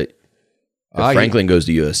Penn State? If Franklin goes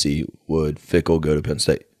to USC, would Fickle go to Penn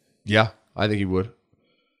State? Yeah, I think he would.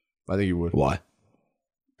 Why?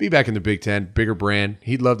 Be back in the Big Ten, bigger brand.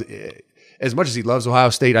 He'd love to, as much as he loves Ohio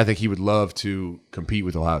State, I think he would love to compete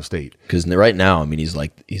with Ohio State. Because right now, I mean, he's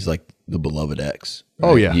like the beloved ex. Right?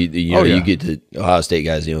 Oh, yeah. You get to Ohio State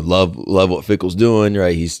guys, love what Fickle's doing,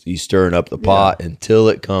 right? He's stirring up the pot until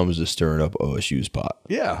it comes to stirring up OSU's pot.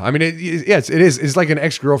 Yeah, I mean, it is. It's like an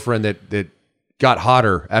ex-girlfriend that got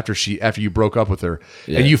hotter after you broke up with her,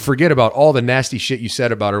 and you forget about all the nasty shit you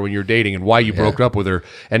said about her when you're dating and why you broke up with her,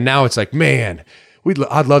 and now it's like, man,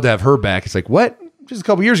 I'd love to have her back. It's like, what? Just a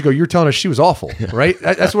couple years ago, you were telling us she was awful, right?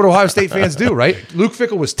 That's what Ohio State fans do, right? Luke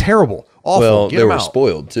Fickell was terrible, awful. Well, Get they him were out.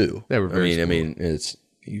 spoiled too. They were very spoiled. I mean, it's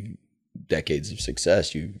decades of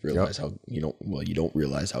success. You realize how you don't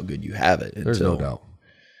realize how good you have it. There's no doubt.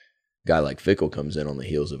 A guy like Fickell comes in on the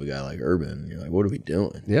heels of a guy like Urban. And you're like, what are we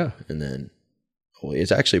doing? Yeah, and then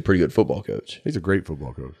it's actually a pretty good football coach. he's a great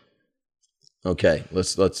football coach. Okay,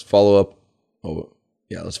 let's follow up. Oh,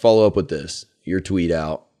 yeah, let's follow up with this. Your tweet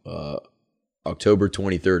out October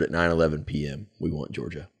 23rd at 9:11 p.m. We want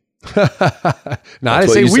Georgia. No, I didn't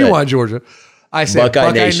say we want Georgia. I said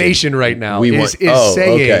Buckeye Nation right now is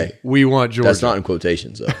saying we want Georgia. That's not in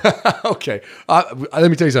quotations, though. Okay. Let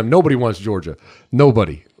me tell you something. Nobody wants Georgia.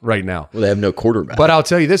 Nobody right now. Well, they have no quarterback. But I'll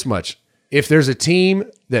tell you this much. If there's a team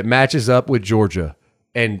that matches up with Georgia,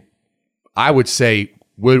 and I would say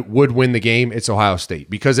would win the game, it's Ohio State,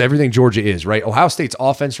 because everything Georgia is, right? Ohio State's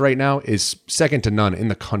offense right now is second to none in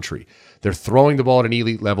the country. They're throwing the ball at an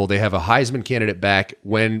elite level. They have a Heisman candidate back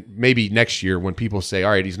when maybe next year when people say,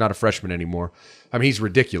 all right, he's not a freshman anymore. I mean, he's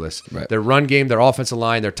ridiculous. Right. Their run game, their offensive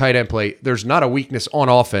line, their tight end play, there's not a weakness on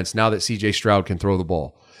offense now that C.J. Stroud can throw the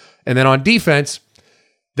ball. And then on defense,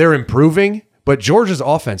 they're improving, but Georgia's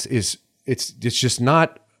offense it's just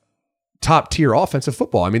not top tier offensive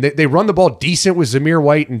football. I mean, they run the ball decent with Zamir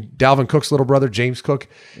White and Dalvin Cook's little brother, James Cook,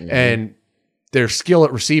 and their skill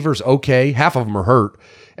at receivers, okay. Half of them are hurt.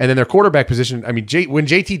 And then their quarterback position, I mean, when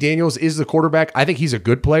JT Daniels is the quarterback, I think he's a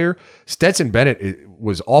good player. Stetson Bennett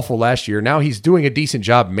was awful last year. Now he's doing a decent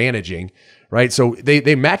job managing, right? So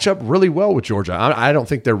they match up really well with Georgia. I don't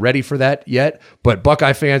think they're ready for that yet, but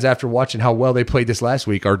Buckeye fans, after watching how well they played this last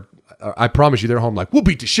week, I promise you they're home like, we'll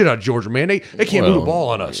beat the shit out of Georgia, man. They can't move the ball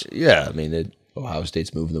on us. Yeah, I mean, Ohio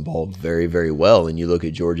State's moving the ball very, very well, and you look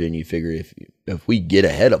at Georgia and you figure if we get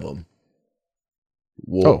ahead of them,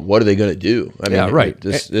 well, what are they going to do? I mean, yeah, right.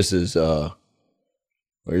 This is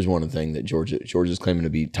here's one thing that Georgia's claiming to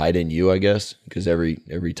be tight end U, I guess, because every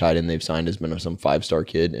tight end they've signed has been some 5-star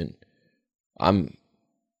kid, and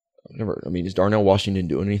is Darnell Washington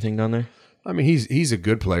doing anything down there? I mean, he's a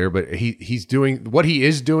good player, but he's doing what he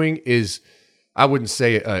is doing is, I wouldn't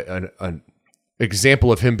say an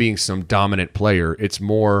example of him being some dominant player. It's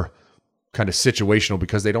more kind of situational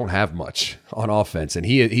because they don't have much on offense, and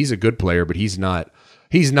he's a good player, but he's not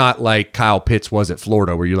like Kyle Pitts was at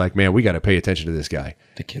Florida, where you're like, man, we got to pay attention to this guy.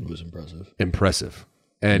 The kid was impressive,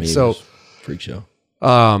 and I mean, so freak show.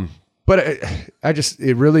 But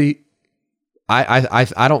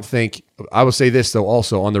I don't think. I will say this, though,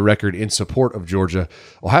 also on the record in support of Georgia.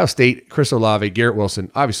 Ohio State, Chris Olave, Garrett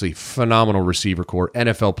Wilson, obviously phenomenal receiver core,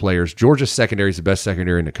 NFL players. Georgia's secondary is the best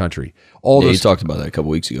secondary in the country. You talked about that a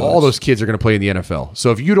couple weeks ago. All those kids are going to play in the NFL.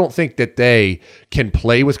 So if you don't think that they can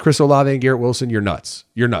play with Chris Olave and Garrett Wilson, you're nuts.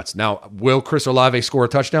 You're nuts. Now, will Chris Olave score a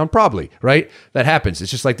touchdown? Probably, right? That happens.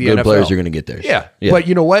 It's just like the NFL. Good players are going to get there. Yeah. But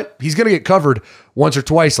you know what? He's going to get covered once or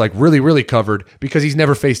twice, like really, really covered, because he's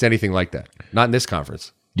never faced anything like that. Not in this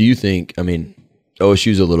conference. Do you think,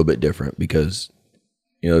 OSU's a little bit different because,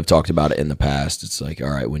 they've talked about it in the past. It's like, all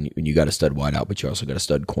right, when you got a stud wideout, but you also got a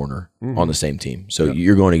stud corner on the same team. So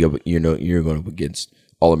you're going to go, you're going up against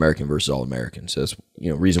All-American versus All-American. So that's,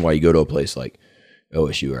 reason why you go to a place like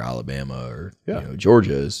OSU or Alabama or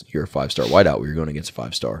Georgia is you're a 5-star wideout where you're going against a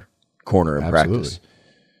 5-star corner in practice.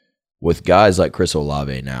 With guys like Chris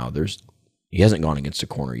Olave now, he hasn't gone against a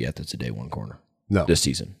corner yet that's a day one corner this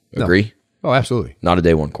season. Agree? Oh, absolutely. Not a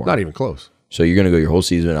day one corner. Not even close. So you're going to go your whole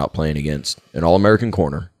season out playing against an All-American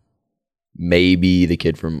corner, maybe the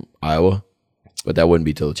kid from Iowa, but that wouldn't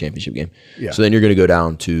be till the championship game. Yeah. So then you're going to go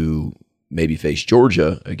down to maybe face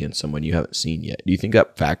Georgia against someone you haven't seen yet. Do you think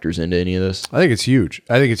that factors into any of this? I think it's huge.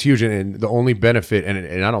 And the only benefit,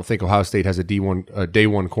 and I don't think Ohio State has a day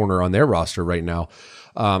one corner on their roster right now.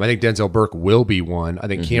 I think Denzel Burke will be one. I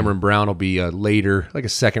think Cameron Brown will be later, like a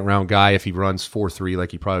second-round guy if he runs 4.3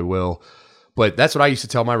 like he probably will. But that's what I used to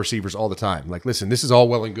tell my receivers all the time. Like, listen, this is all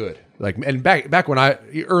well and good. Like, and back when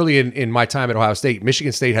early in my time at Ohio State,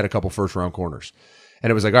 Michigan State had a couple first-round corners.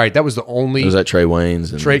 And it was like, all right, that was the only. Was that Trey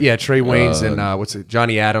Waynes? Trey Waynes and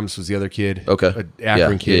Johnny Adams was the other kid. Okay. An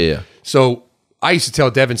Akron kid. Yeah. So I used to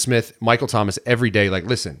tell Devin Smith, Michael Thomas every day, like,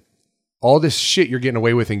 listen, all this shit you're getting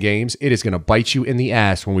away with in games, it is going to bite you in the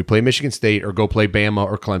ass when we play Michigan State or go play Bama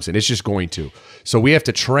or Clemson. It's just going to. So we have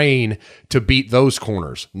to train to beat those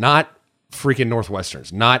corners, not freaking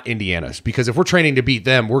Northwesterns, not Indiana's. Because if we're training to beat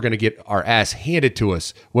them, we're going to get our ass handed to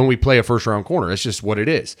us when we play a first-round corner. It's just what it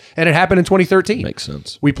is. And it happened in 2013. Makes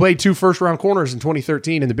sense. We played 2 first-round corners in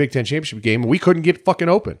 2013 in the Big Ten Championship game, and we couldn't get fucking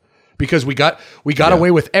open because we got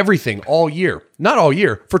away with everything all year. Not all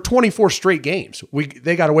year, for 24 straight games.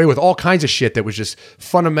 They got away with all kinds of shit that was just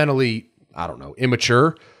fundamentally, I don't know,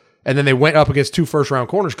 immature. And then they went up against 2 first-round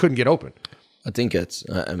corners, couldn't get open. I think it's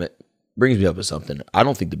brings me up with something. I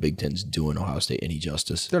don't think the Big Ten's doing Ohio State any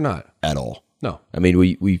justice. They're not at all. No. I mean,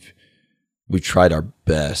 we've tried our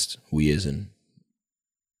best. We as in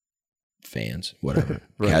fans, whatever,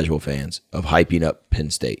 right. Casual fans, of hyping up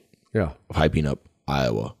Penn State. Yeah. Of hyping up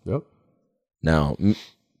Iowa. Yep. Now,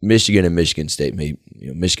 Michigan and Michigan State,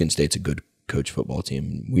 Michigan State's a good coach football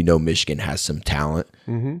team. We know Michigan has some talent.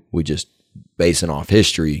 Mm-hmm. We just, basing off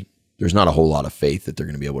history, there's not a whole lot of faith that they're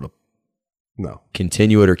going to be able to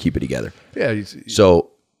continue it or keep it together. Yeah.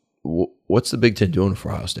 So what's the Big Ten doing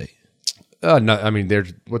for Ohio State? No, I mean,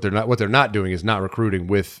 what they're not doing is not recruiting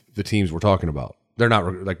with the teams we're talking about. They're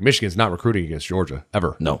not like Michigan's not recruiting against Georgia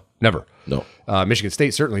ever. No, never. No. Michigan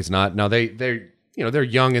State certainly is not. Now they're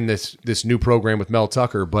young in this new program with Mel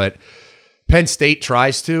Tucker, but Penn State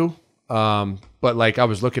tries to. But like I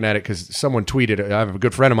was looking at it because someone tweeted. I have a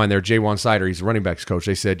good friend of mine there, Jaywan Sider. He's a running backs coach.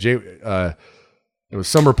 They said it was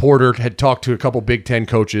some reporter had talked to a couple Big Ten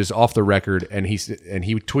coaches off the record, and he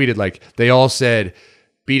tweeted like they all said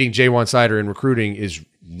beating Jaywan Sider in recruiting is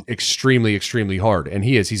extremely, extremely hard, and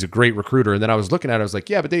he's a great recruiter. And then I was looking at it, I was like,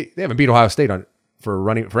 yeah, but they haven't beat Ohio State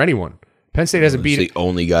for anyone. Penn State hasn't beat the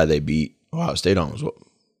only guy they beat Ohio State on was what?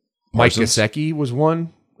 Mike Gesicki was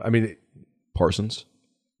one. I mean, Parsons,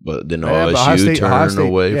 but then OSU turned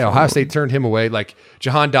away. Yeah, Ohio State turned him away. Like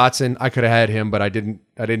Jahan Dotson, I could have had him, but I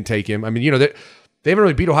didn't take him. I mean, they haven't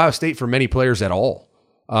really beat Ohio State for many players at all.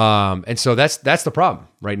 And so that's the problem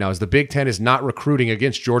right now is the Big Ten is not recruiting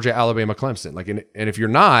against Georgia, Alabama, Clemson. Like, and if you're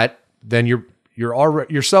not, then you're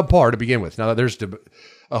subpar to begin with. Now there's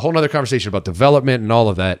a whole nother conversation about development and all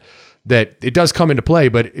of that it does come into play.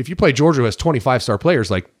 But if you play Georgia who has 25-star players,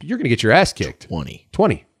 like you're going to get your ass kicked.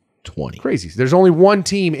 20. Crazy. There's only one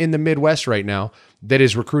team in the Midwest right now that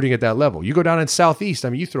is recruiting at that level. You go down in Southeast.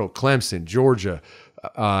 I mean, you throw Clemson, Georgia,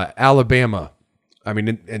 Alabama. I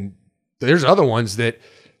mean, and there's other ones that.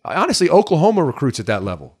 Honestly, Oklahoma recruits at that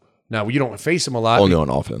level. Now, you don't face them a lot. Only on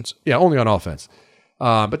offense. Yeah, only on offense.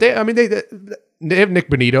 But they have Nick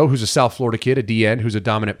Bonito, who's a South Florida kid, a DN, who's a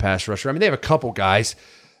dominant pass rusher. I mean, they have a couple guys.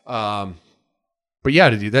 But yeah,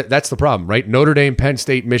 that's the problem, right? Notre Dame, Penn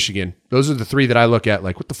State, Michigan. Those are the three that I look at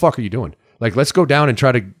like, what the fuck are you doing? Like, let's go down and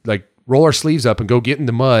try to like roll our sleeves up and go get in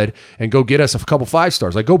the mud and go get us a couple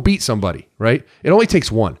 5-stars. Like, go beat somebody, right? It only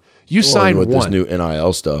takes one. You signed with one. This new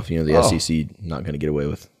NIL stuff, the SEC not going to get away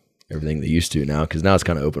with everything they used to now because now it's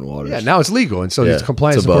kind of open waters. Yeah, now it's legal, and so these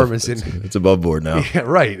compliance departments it's above board now. Yeah,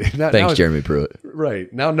 right. Thanks, Jeremy Pruitt.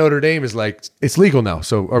 Right now, Notre Dame is like it's legal now.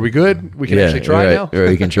 So are we good? We can actually try now. Right,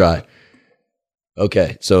 we can try.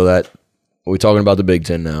 Okay, so we're talking about the Big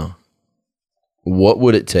Ten now. What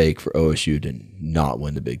would it take for OSU to not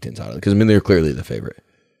win the Big Ten title? Because I mean, they're clearly the favorite.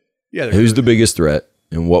 Yeah. Who's the biggest threat?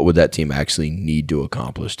 And what would that team actually need to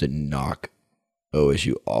accomplish to knock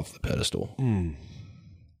OSU off the pedestal?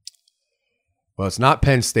 Well, it's not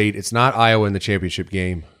Penn State. It's not Iowa in the championship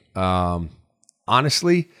game.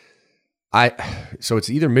 Honestly, so it's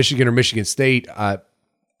either Michigan or Michigan State. I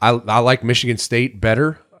like Michigan State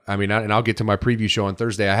better. I mean, and I'll get to my preview show on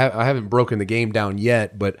Thursday. I haven't broken the game down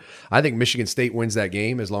yet, but I think Michigan State wins that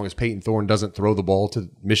game as long as Peyton Thorne doesn't throw the ball to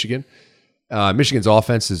Michigan. Michigan's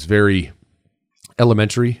offense is very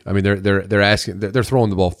elementary. I mean, they're throwing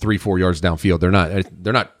the ball 3-4 yards downfield.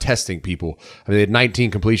 They're not testing people. I mean, they had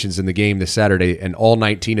 19 completions in the game this Saturday, and all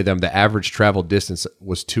 19 of them, the average travel distance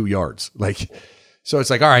was 2 yards. Like, so it's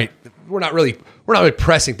like, all right, we're not really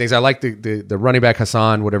pressing things. I like the running back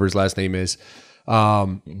Hassan, whatever his last name is.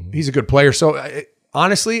 He's a good player. So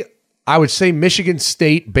honestly, I would say Michigan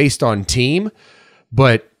State based on team,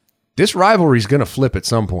 but this rivalry is going to flip at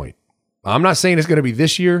some point. I'm not saying it's going to be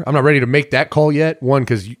this year. I'm not ready to make that call yet. One,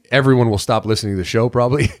 because everyone will stop listening to the show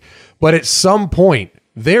probably. But at some point,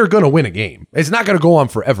 they're going to win a game. It's not going to go on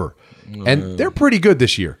forever. And they're pretty good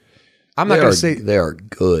this year. I'm not going to say they are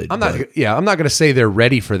good. I'm not going to say they're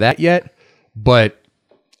ready for that yet. But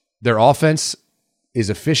their offense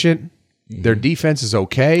is efficient. Their defense is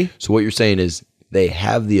okay. So what you're saying is they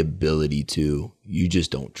have the ability to. You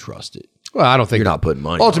just don't trust it. Well, I don't think you're not putting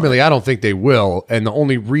money. Ultimately, I don't think they will, and the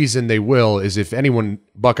only reason they will is if anyone,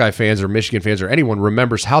 Buckeye fans or Michigan fans or anyone,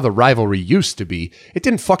 remembers how the rivalry used to be. It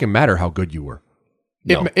didn't fucking matter how good you were.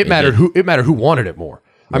 It mattered who wanted it more.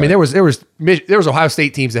 Right. I mean, there was Ohio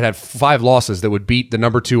State teams that had 5 losses that would beat the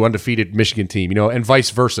number 2 undefeated Michigan team, and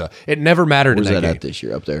vice versa. It never mattered. Where's in that that game. At this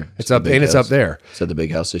year? Up there. It's up there. It's at the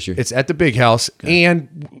Big House this year. It's at the Big House,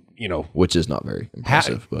 and which is not very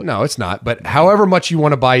impressive. But no, it's not. But however much you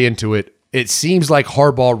want to buy into it. It seems like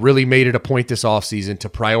Harbaugh really made it a point this offseason to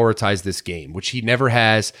prioritize this game, which he never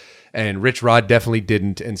has, and Rich Rod definitely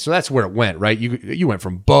didn't. And so that's where it went, right? You went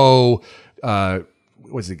from Bo,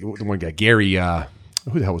 what's the one guy, Gary,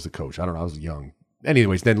 who the hell was the coach? I don't know. I was young.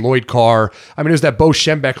 Anyways, then Lloyd Carr. I mean, it was that Bo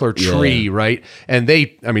Schembechler tree, right? And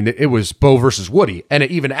it was Bo versus Woody. And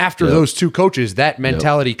even after those two coaches, that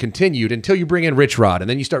mentality continued until you bring in Rich Rod. And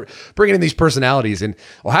then you start bringing in these personalities. And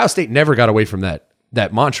Ohio State never got away from that.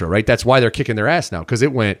 that mantra, right? That's why they're kicking their ass now, because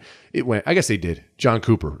it went. I guess they did. John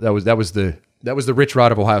Cooper. That was the Rich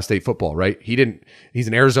Rod of Ohio State football, right? He's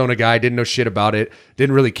an Arizona guy, didn't know shit about it,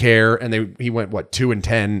 didn't really care, and he went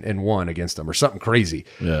 2-10-1 against them or something crazy.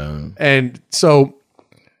 Yeah. And so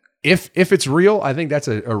if it's real, I think that's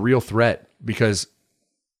a real threat, because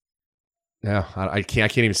I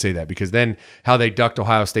can't even say that, because then how they ducked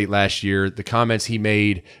Ohio State last year, the comments Jim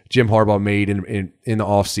Harbaugh made in the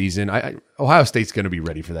offseason, Ohio State's going to be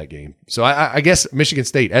ready for that game. So I guess Michigan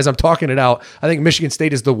State, as I'm talking it out, I think Michigan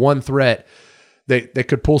State is the one threat that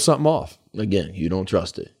could pull something off. Again, you don't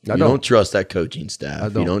trust it. I You don't trust that coaching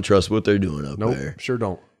staff. You don't trust what they're doing up there. Sure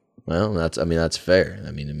don't. Well, that's fair.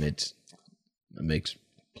 I mean, it makes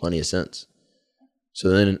plenty of sense. So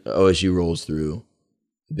then OSU rolls through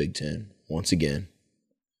the Big Ten once again.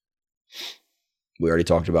 We already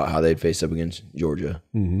talked about how they'd face up against Georgia.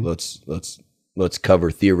 Mm-hmm. Let's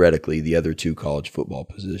cover theoretically the other two college football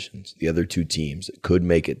positions, the other two teams that could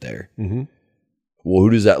make it there. Mm-hmm. Well,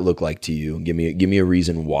 who does that look like to you? Give me a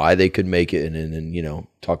reason why they could make it, and then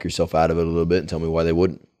talk yourself out of it a little bit and tell me why they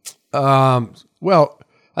wouldn't. Well,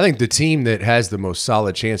 I think the team that has the most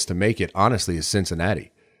solid chance to make it, honestly, is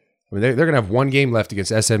Cincinnati. I mean, they're going to have one game left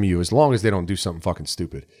against SMU, as long as they don't do something fucking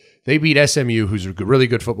stupid. They beat SMU, who's a really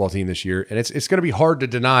good football team this year, and it's going to be hard to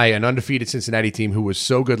deny an undefeated Cincinnati team who was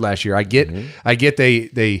so good last year. I get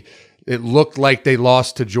it looked like they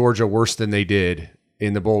lost to Georgia worse than they did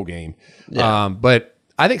in the bowl game. Yeah. But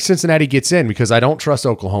I think Cincinnati gets in, because I don't trust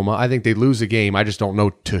Oklahoma. I think they lose a game. I just don't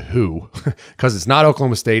know to who, because it's not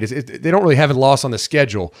Oklahoma State. They don't really have a loss on the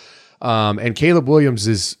schedule. And Caleb Williams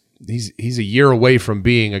he's a year away from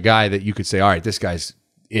being a guy that you could say, all right, this guy's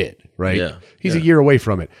it, right? Yeah. He's a year away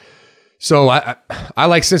from it. So I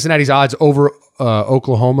like Cincinnati's odds over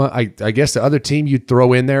Oklahoma. I guess the other team you'd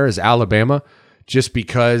throw in there is Alabama, just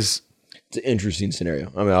because it's an interesting scenario.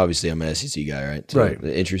 I mean, obviously I'm an SEC guy, right? So right.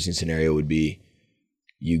 The interesting scenario would be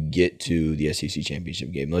you get to the SEC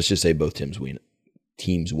championship game. Let's just say both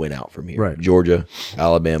teams win out from here. Right. Georgia,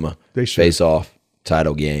 Alabama, They should. face off,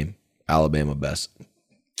 title game, Alabama best.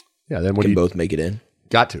 Yeah, then what Can do you both make it in?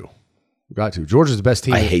 got to. Georgia's the best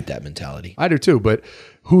team. I hate that mentality. I do too, but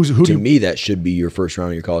who To do me, that should be your first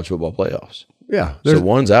round of your college football playoffs. yeah, So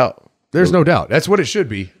one's out. there's no doubt. That's what it should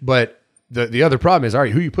be. But the other problem is, all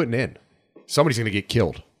right, who are you putting in? Somebody's going to get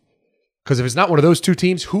killed. Because if it's not one of those two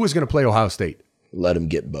teams, who is going to play Ohio State? Let them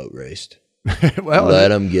get boat raced. Well, Let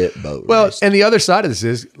them get boat raced. and the other side of this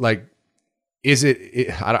is like,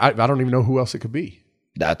 I don't even know who else it could be.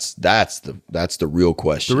 That's the real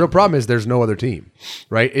question. The real problem is there's no other team,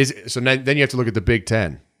 right? Then you have to look at the Big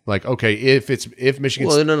Ten. Like, okay, if Michigan,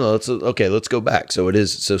 Well, no. Let's go back. So it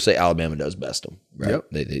is. So say Alabama does best them, right?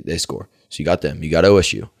 Yep. They score. So you got them. You got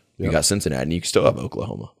OSU. You got Cincinnati, and you can still have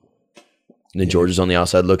Oklahoma. And then Georgia's on the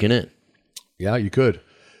outside looking in. yeah, you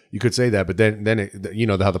could say that, but then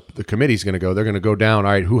how the committee's going to go. They're going to go down.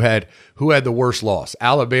 All right, who had the worst loss?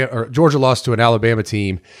 Alabama or Georgia lost to an Alabama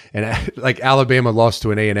team, and like Alabama lost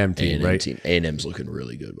to an A&M team, right? A&M's looking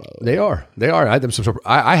really good, by the way. They are.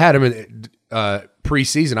 I had them in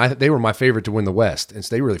preseason. They were my favorite to win the West, and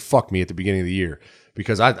so they really fucked me at the beginning of the year,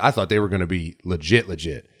 because I thought they were going to be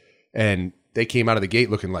legit, and they came out of the gate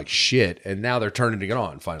looking like shit, and now they're turning it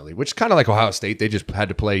on finally, which is kind of like Ohio State. They just had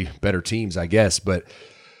to play better teams, I guess, but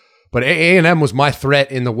A&M was my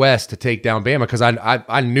threat in the West to take down Bama, because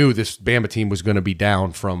I knew this Bama team was going to be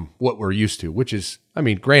down from what we're used to, which is, I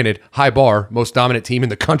mean, granted, high bar, most dominant team in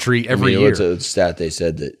the country every year. What's a stat they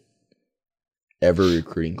said that every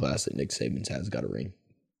recruiting class that Nick Saban's has got a ring?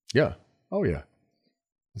 Yeah. Oh, yeah.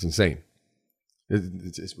 It's insane.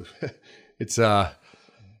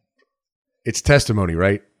 It's testimony,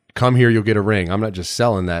 right? Come here, you'll get a ring. I'm not just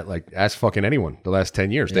selling that. Like, ask fucking anyone. The last 10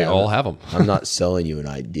 years, they all have them. I'm not selling you an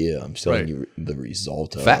idea. I'm selling you the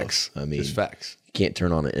result of facts. I mean, just facts. You can't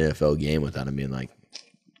turn on an NFL game without him being like,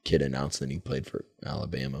 kid announced that he played for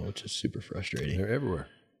Alabama, which is super frustrating. They're everywhere.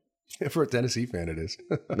 For a Tennessee fan, it is.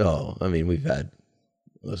 No, I mean,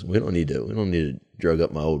 listen, we don't need to drug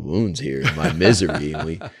up my old wounds here, my misery. And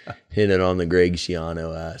we hit it on the Greg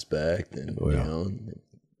Schiano aspect, and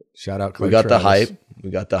Shout out, we got the hype.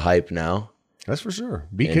 We got the hype now. That's for sure.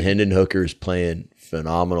 And Hendon Hooker's playing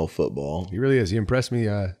phenomenal football. He really is. He impressed me.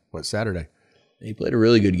 Saturday? He played a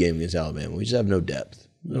really good game against Alabama. We just have no depth.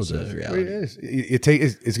 That's the reality.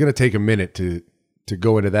 It's going to take a minute to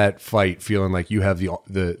go into that fight feeling like you have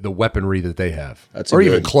the weaponry that they have,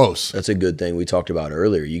 even close. That's a good thing we talked about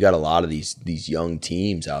earlier. You got a lot of these young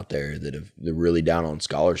teams out there they're really down on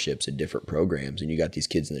scholarships at different programs, and you got these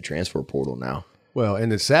kids in the transfer portal now. Well,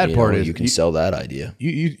 and the sad part is you can sell that idea.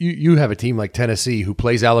 You have a team like Tennessee who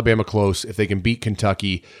plays Alabama close. If they can beat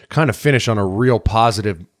Kentucky, kind of finish on a real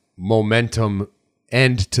positive momentum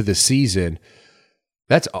end to the season,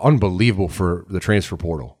 that's unbelievable for the transfer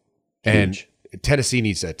portal. Huge. And Tennessee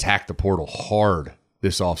needs to attack the portal hard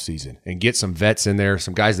this offseason and get some vets in there,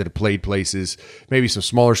 some guys that have played places, maybe some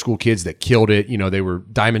smaller school kids that killed it. You know, they were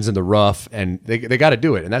diamonds in the rough, and they got to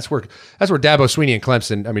do it. And that's where Dabo Swinney and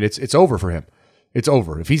Clemson, I mean, it's over for him. It's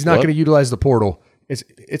over. If he's not going to utilize the portal,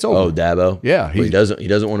 it's over. Oh, Dabo? Yeah. Well, he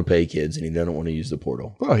doesn't want to pay kids, and he doesn't want to use the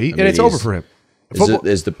portal. Well, it's over for him.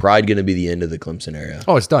 Is the pride going to be the end of the Clemson era?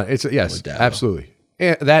 Oh, it's done. Yes, absolutely.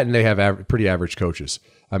 And they have pretty average coaches.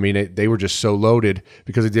 I mean, they were just so loaded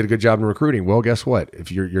because they did a good job in recruiting. Well, guess what?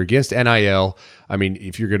 If you're against NIL, I mean,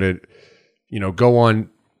 if you're going to, go on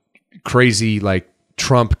crazy like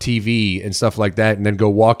Trump TV and stuff like that, and then go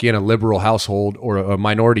walk in a liberal household or a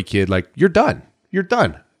minority kid, like you're done. You're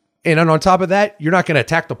done. And on top of that, you're not going to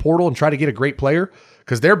attack the portal and try to get a great player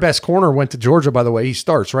because their best corner went to Georgia, by the way. He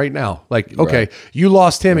starts right now. Like, okay, you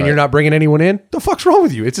lost him and you're not bringing anyone in? The fuck's wrong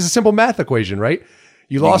with you? It's a simple math equation, right?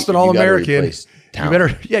 You lost an All-American. You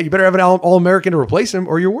better have an All-American to replace him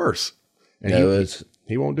or you're worse. And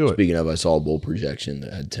he won't do it. Speaking of, I saw a bowl projection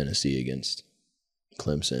that had Tennessee against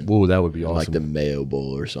Clemson. Ooh, that would be awesome. Like the Mayo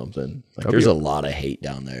Bowl or something. Like there's a lot of hate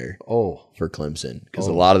down there for Clemson because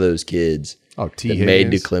a lot of those kids that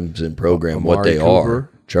made the Clemson program what they are.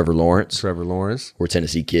 Trevor Lawrence. Were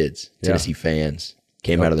Tennessee kids, Tennessee fans.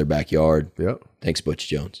 Came out of their backyard. Yep. Thanks, Butch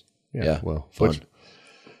Jones. Yeah, well, fun.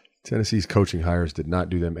 Tennessee's coaching hires did not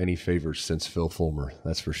do them any favors since Phil Fulmer.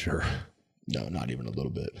 That's for sure. No, not even a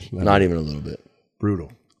little bit. Not even a little bit.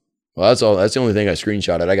 Brutal. Well, that's all. That's the only thing I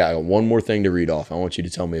screenshotted. I got one more thing to read off. I want you to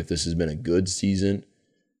tell me if this has been a good season,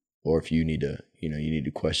 or if you need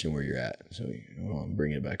to, question where you're at. So I'm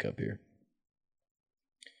bringing it back up here.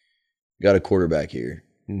 Got a quarterback here.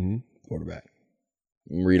 Mm-hmm. Quarterback.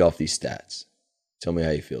 I'm gonna read off these stats. Tell me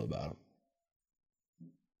how you feel about them.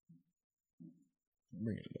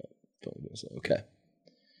 Bring it up. Okay.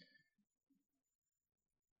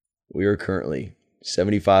 We are currently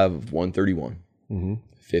 75 of 131. Mm-hmm.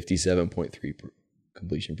 57.3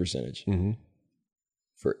 completion percentage mm-hmm.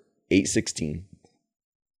 for 816,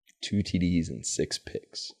 2 TDs, and 6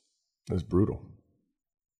 picks. That's brutal.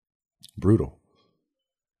 Brutal.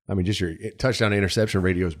 I mean, just your touchdown to interception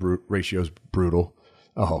ratio is brutal.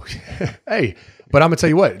 Oh, hey, but I'm gonna tell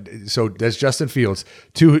you what. So that's Justin Fields.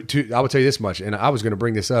 I will tell you this much, and I was gonna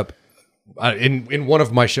bring this up in one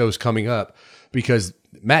of my shows coming up because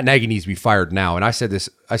Matt Nagy needs to be fired now. And I said this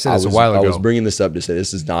a while ago. I was bringing this up to say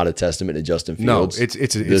this is not a testament to Justin Fields. No,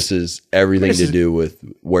 this is everything to do with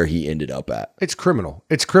where he ended up at. It's criminal.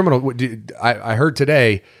 It's criminal. I heard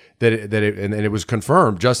today that it was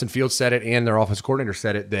confirmed. Justin Fields said it, and their offensive coordinator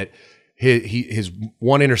said it, that his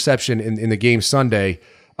one interception in the game Sunday,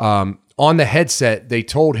 on the headset, they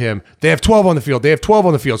told him they have 12 on the field. They have 12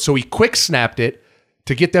 on the field. So he quick snapped it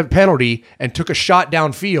to get that penalty and took a shot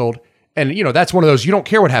downfield. And, that's one of those, you don't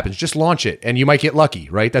care what happens, just launch it, and you might get lucky,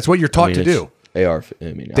 right? That's what you're taught to do. Allen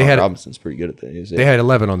Robinson's pretty good at that. They had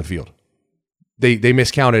 11 on the field. They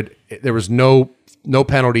miscounted. There was no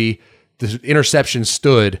penalty. The interception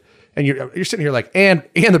stood. And you're sitting here like, and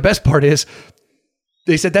the best part is,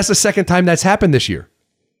 they said that's the second time that's happened this year.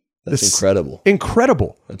 That's incredible.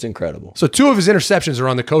 Incredible. That's incredible. So 2 of his interceptions are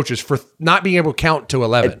on the coaches for not being able to count to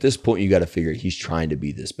 11. At this point, you got to figure he's trying to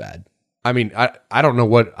be this bad. I mean, I don't know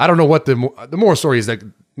what the moral story is. That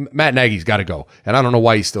Matt Nagy's got to go, and I don't know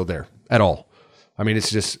why he's still there at all. I mean,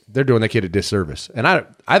 it's just they're doing that kid a disservice. And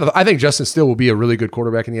I think Justin Steele will be a really good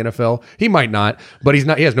quarterback in the NFL. He might not, but he's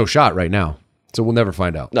not. He has no shot right now. So we'll never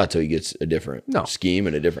find out. Not till he gets a different scheme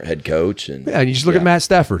and a different head coach. And you just look at Matt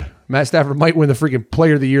Stafford. Matt Stafford might win the freaking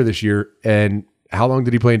Player of the Year this year. And how long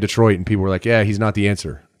did he play in Detroit? And people were like, "Yeah, he's not the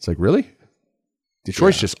answer." It's like, really?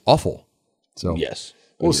 Detroit's just awful. So yes.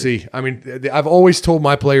 We'll see. I mean, I've always told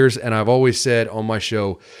my players, and I've always said on my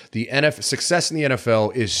show, the success in the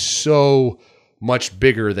NFL is so much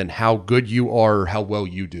bigger than how good you are or how well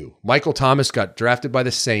you do. Michael Thomas got drafted by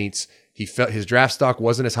the Saints. He felt his draft stock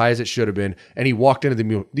wasn't as high as it should have been, and he walked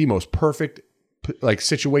into the most perfect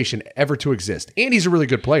situation ever to exist. And he's a really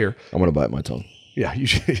good player. I'm going to bite my tongue. Yeah, you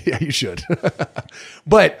should. Yeah, you should.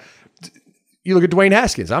 But you look at Dwayne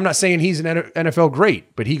Haskins. I'm not saying he's an NFL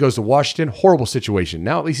great, but he goes to Washington, horrible situation.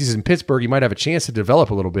 Now at least he's in Pittsburgh. He might have a chance to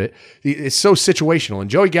develop a little bit. It's so situational. And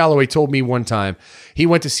Joey Galloway told me one time, he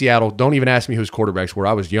went to Seattle. Don't even ask me who his quarterbacks were.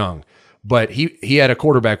 I was young. But he had a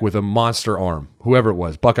quarterback with a monster arm, whoever it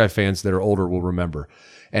was. Buckeye fans that are older will remember.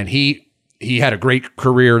 And he he had a great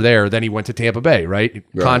career there. Then he went to Tampa Bay, right?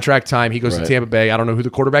 Contract time. He goes to Tampa Bay. I don't know who the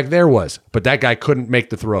quarterback there was, but that guy couldn't make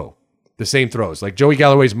the throw. The same throws. Like Joey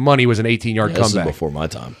Galloway's money was an 18-yard comeback. This is before my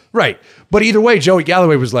time. Right. But either way, Joey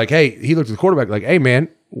Galloway was like, hey, he looked at the quarterback like, hey, man,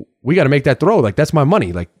 we got to make that throw. Like, that's my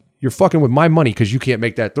money. Like, you're fucking with my money because you can't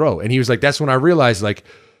make that throw. And he was like, that's when I realized, like,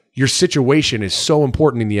 your situation is so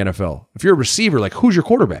important in the NFL. If you're a receiver, like, who's your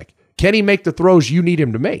quarterback? Can he make the throws you need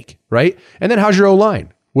him to make, right? And then how's your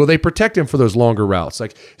O-line? Will they protect him for those longer routes?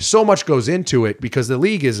 Like, so much goes into it because the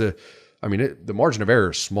league is the margin of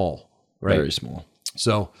error is small, right? Very small.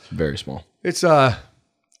 So very small. It's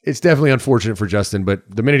definitely unfortunate for Justin, but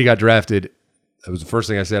the minute he got drafted, that was the first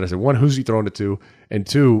thing I said. I said, one, who's he throwing it to? And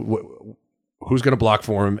two, who's going to block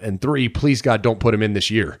for him? And three, please God, don't put him in this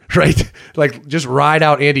year, right? Like, just ride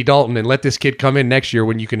out Andy Dalton and let this kid come in next year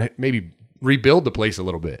when you can maybe rebuild the place a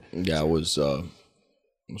little bit. Yeah, I was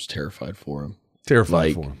terrified for him.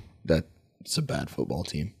 Terrified for him. That's a bad football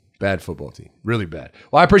team. Bad football team. Really bad.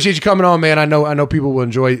 Well, I appreciate you coming on, man. I know people will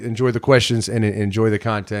enjoy the questions and enjoy the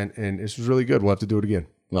content, and this was really good. We'll have to do it again.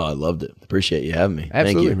 Well, I loved it. Appreciate you having me.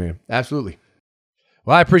 Absolutely, Thank you. man. Absolutely.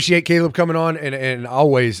 Well, I appreciate Caleb coming on and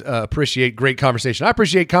always appreciate great conversation. I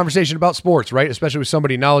appreciate conversation about sports, right? Especially with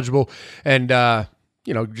somebody knowledgeable and,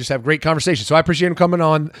 just have great conversation. So I appreciate him coming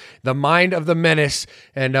on, the Mind of the Menace.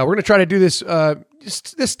 And we're going to try to do this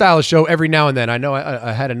this style of show every now and then. I know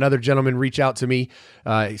I had another gentleman reach out to me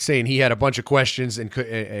saying he had a bunch of questions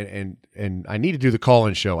and I need to do the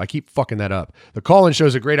call-in show. I keep fucking that up. The call-in show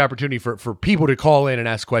is a great opportunity for people to call in and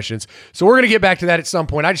ask questions. So we're going to get back to that at some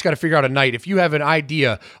point. I just got to figure out a night. If you have an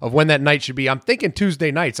idea of when that night should be, I'm thinking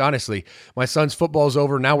Tuesday nights, honestly. My son's football's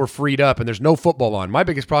over. Now we're freed up and there's no football on. My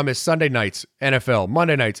biggest problem is Sunday nights, NFL.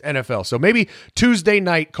 Monday nights, NFL. So maybe Tuesday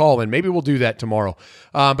night call-in. Maybe we'll do that tomorrow.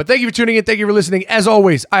 But thank you for tuning in. Thank you for listening. As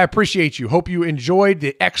always, I appreciate you. Hope you enjoyed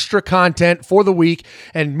the extra content for the week.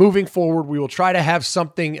 And moving forward, we will try to have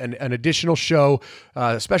something, an additional show,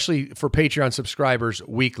 especially for Patreon subscribers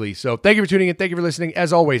weekly. So thank you for tuning in. Thank you for listening.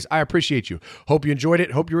 As always, I appreciate you. Hope you enjoyed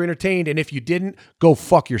it. Hope you were entertained. And if you didn't, go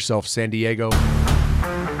fuck yourself, San Diego.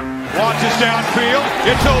 Launches downfield.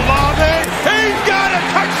 It's Olave. He's got a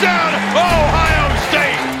touchdown. Ohio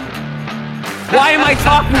State. Why am I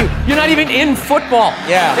talking to you? You're not even in football.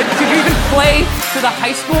 Yeah. Did you even play to the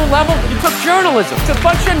high school level? You took journalism. It's a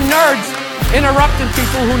bunch of nerds interrupting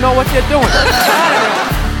people who know what they're doing.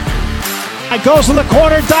 It goes to the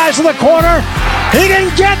corner, dives to the corner. He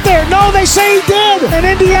didn't get there. No, they say he did. And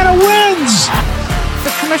Indiana wins.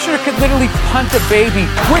 The commissioner could literally punt a baby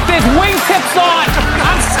with his wingtips on.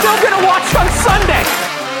 I'm still going to watch on Sunday.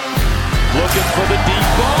 Looking for the deep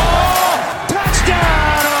ball.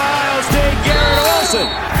 Touchdown, Ohio State, Garrett Wilson.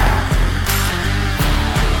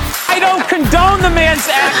 I don't condone the man's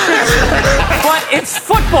actions, but it's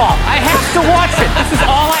football. I have to watch it. This is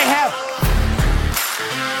all I have.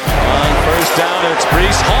 On first down, it's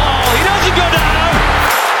Breece Hall. He doesn't go down.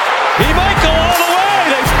 He might go all the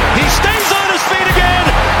way. He stays on his feet again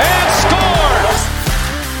and scores.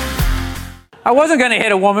 I wasn't going to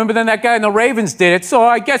hit a woman, but then that guy in the Ravens did it, so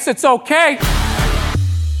I guess it's okay.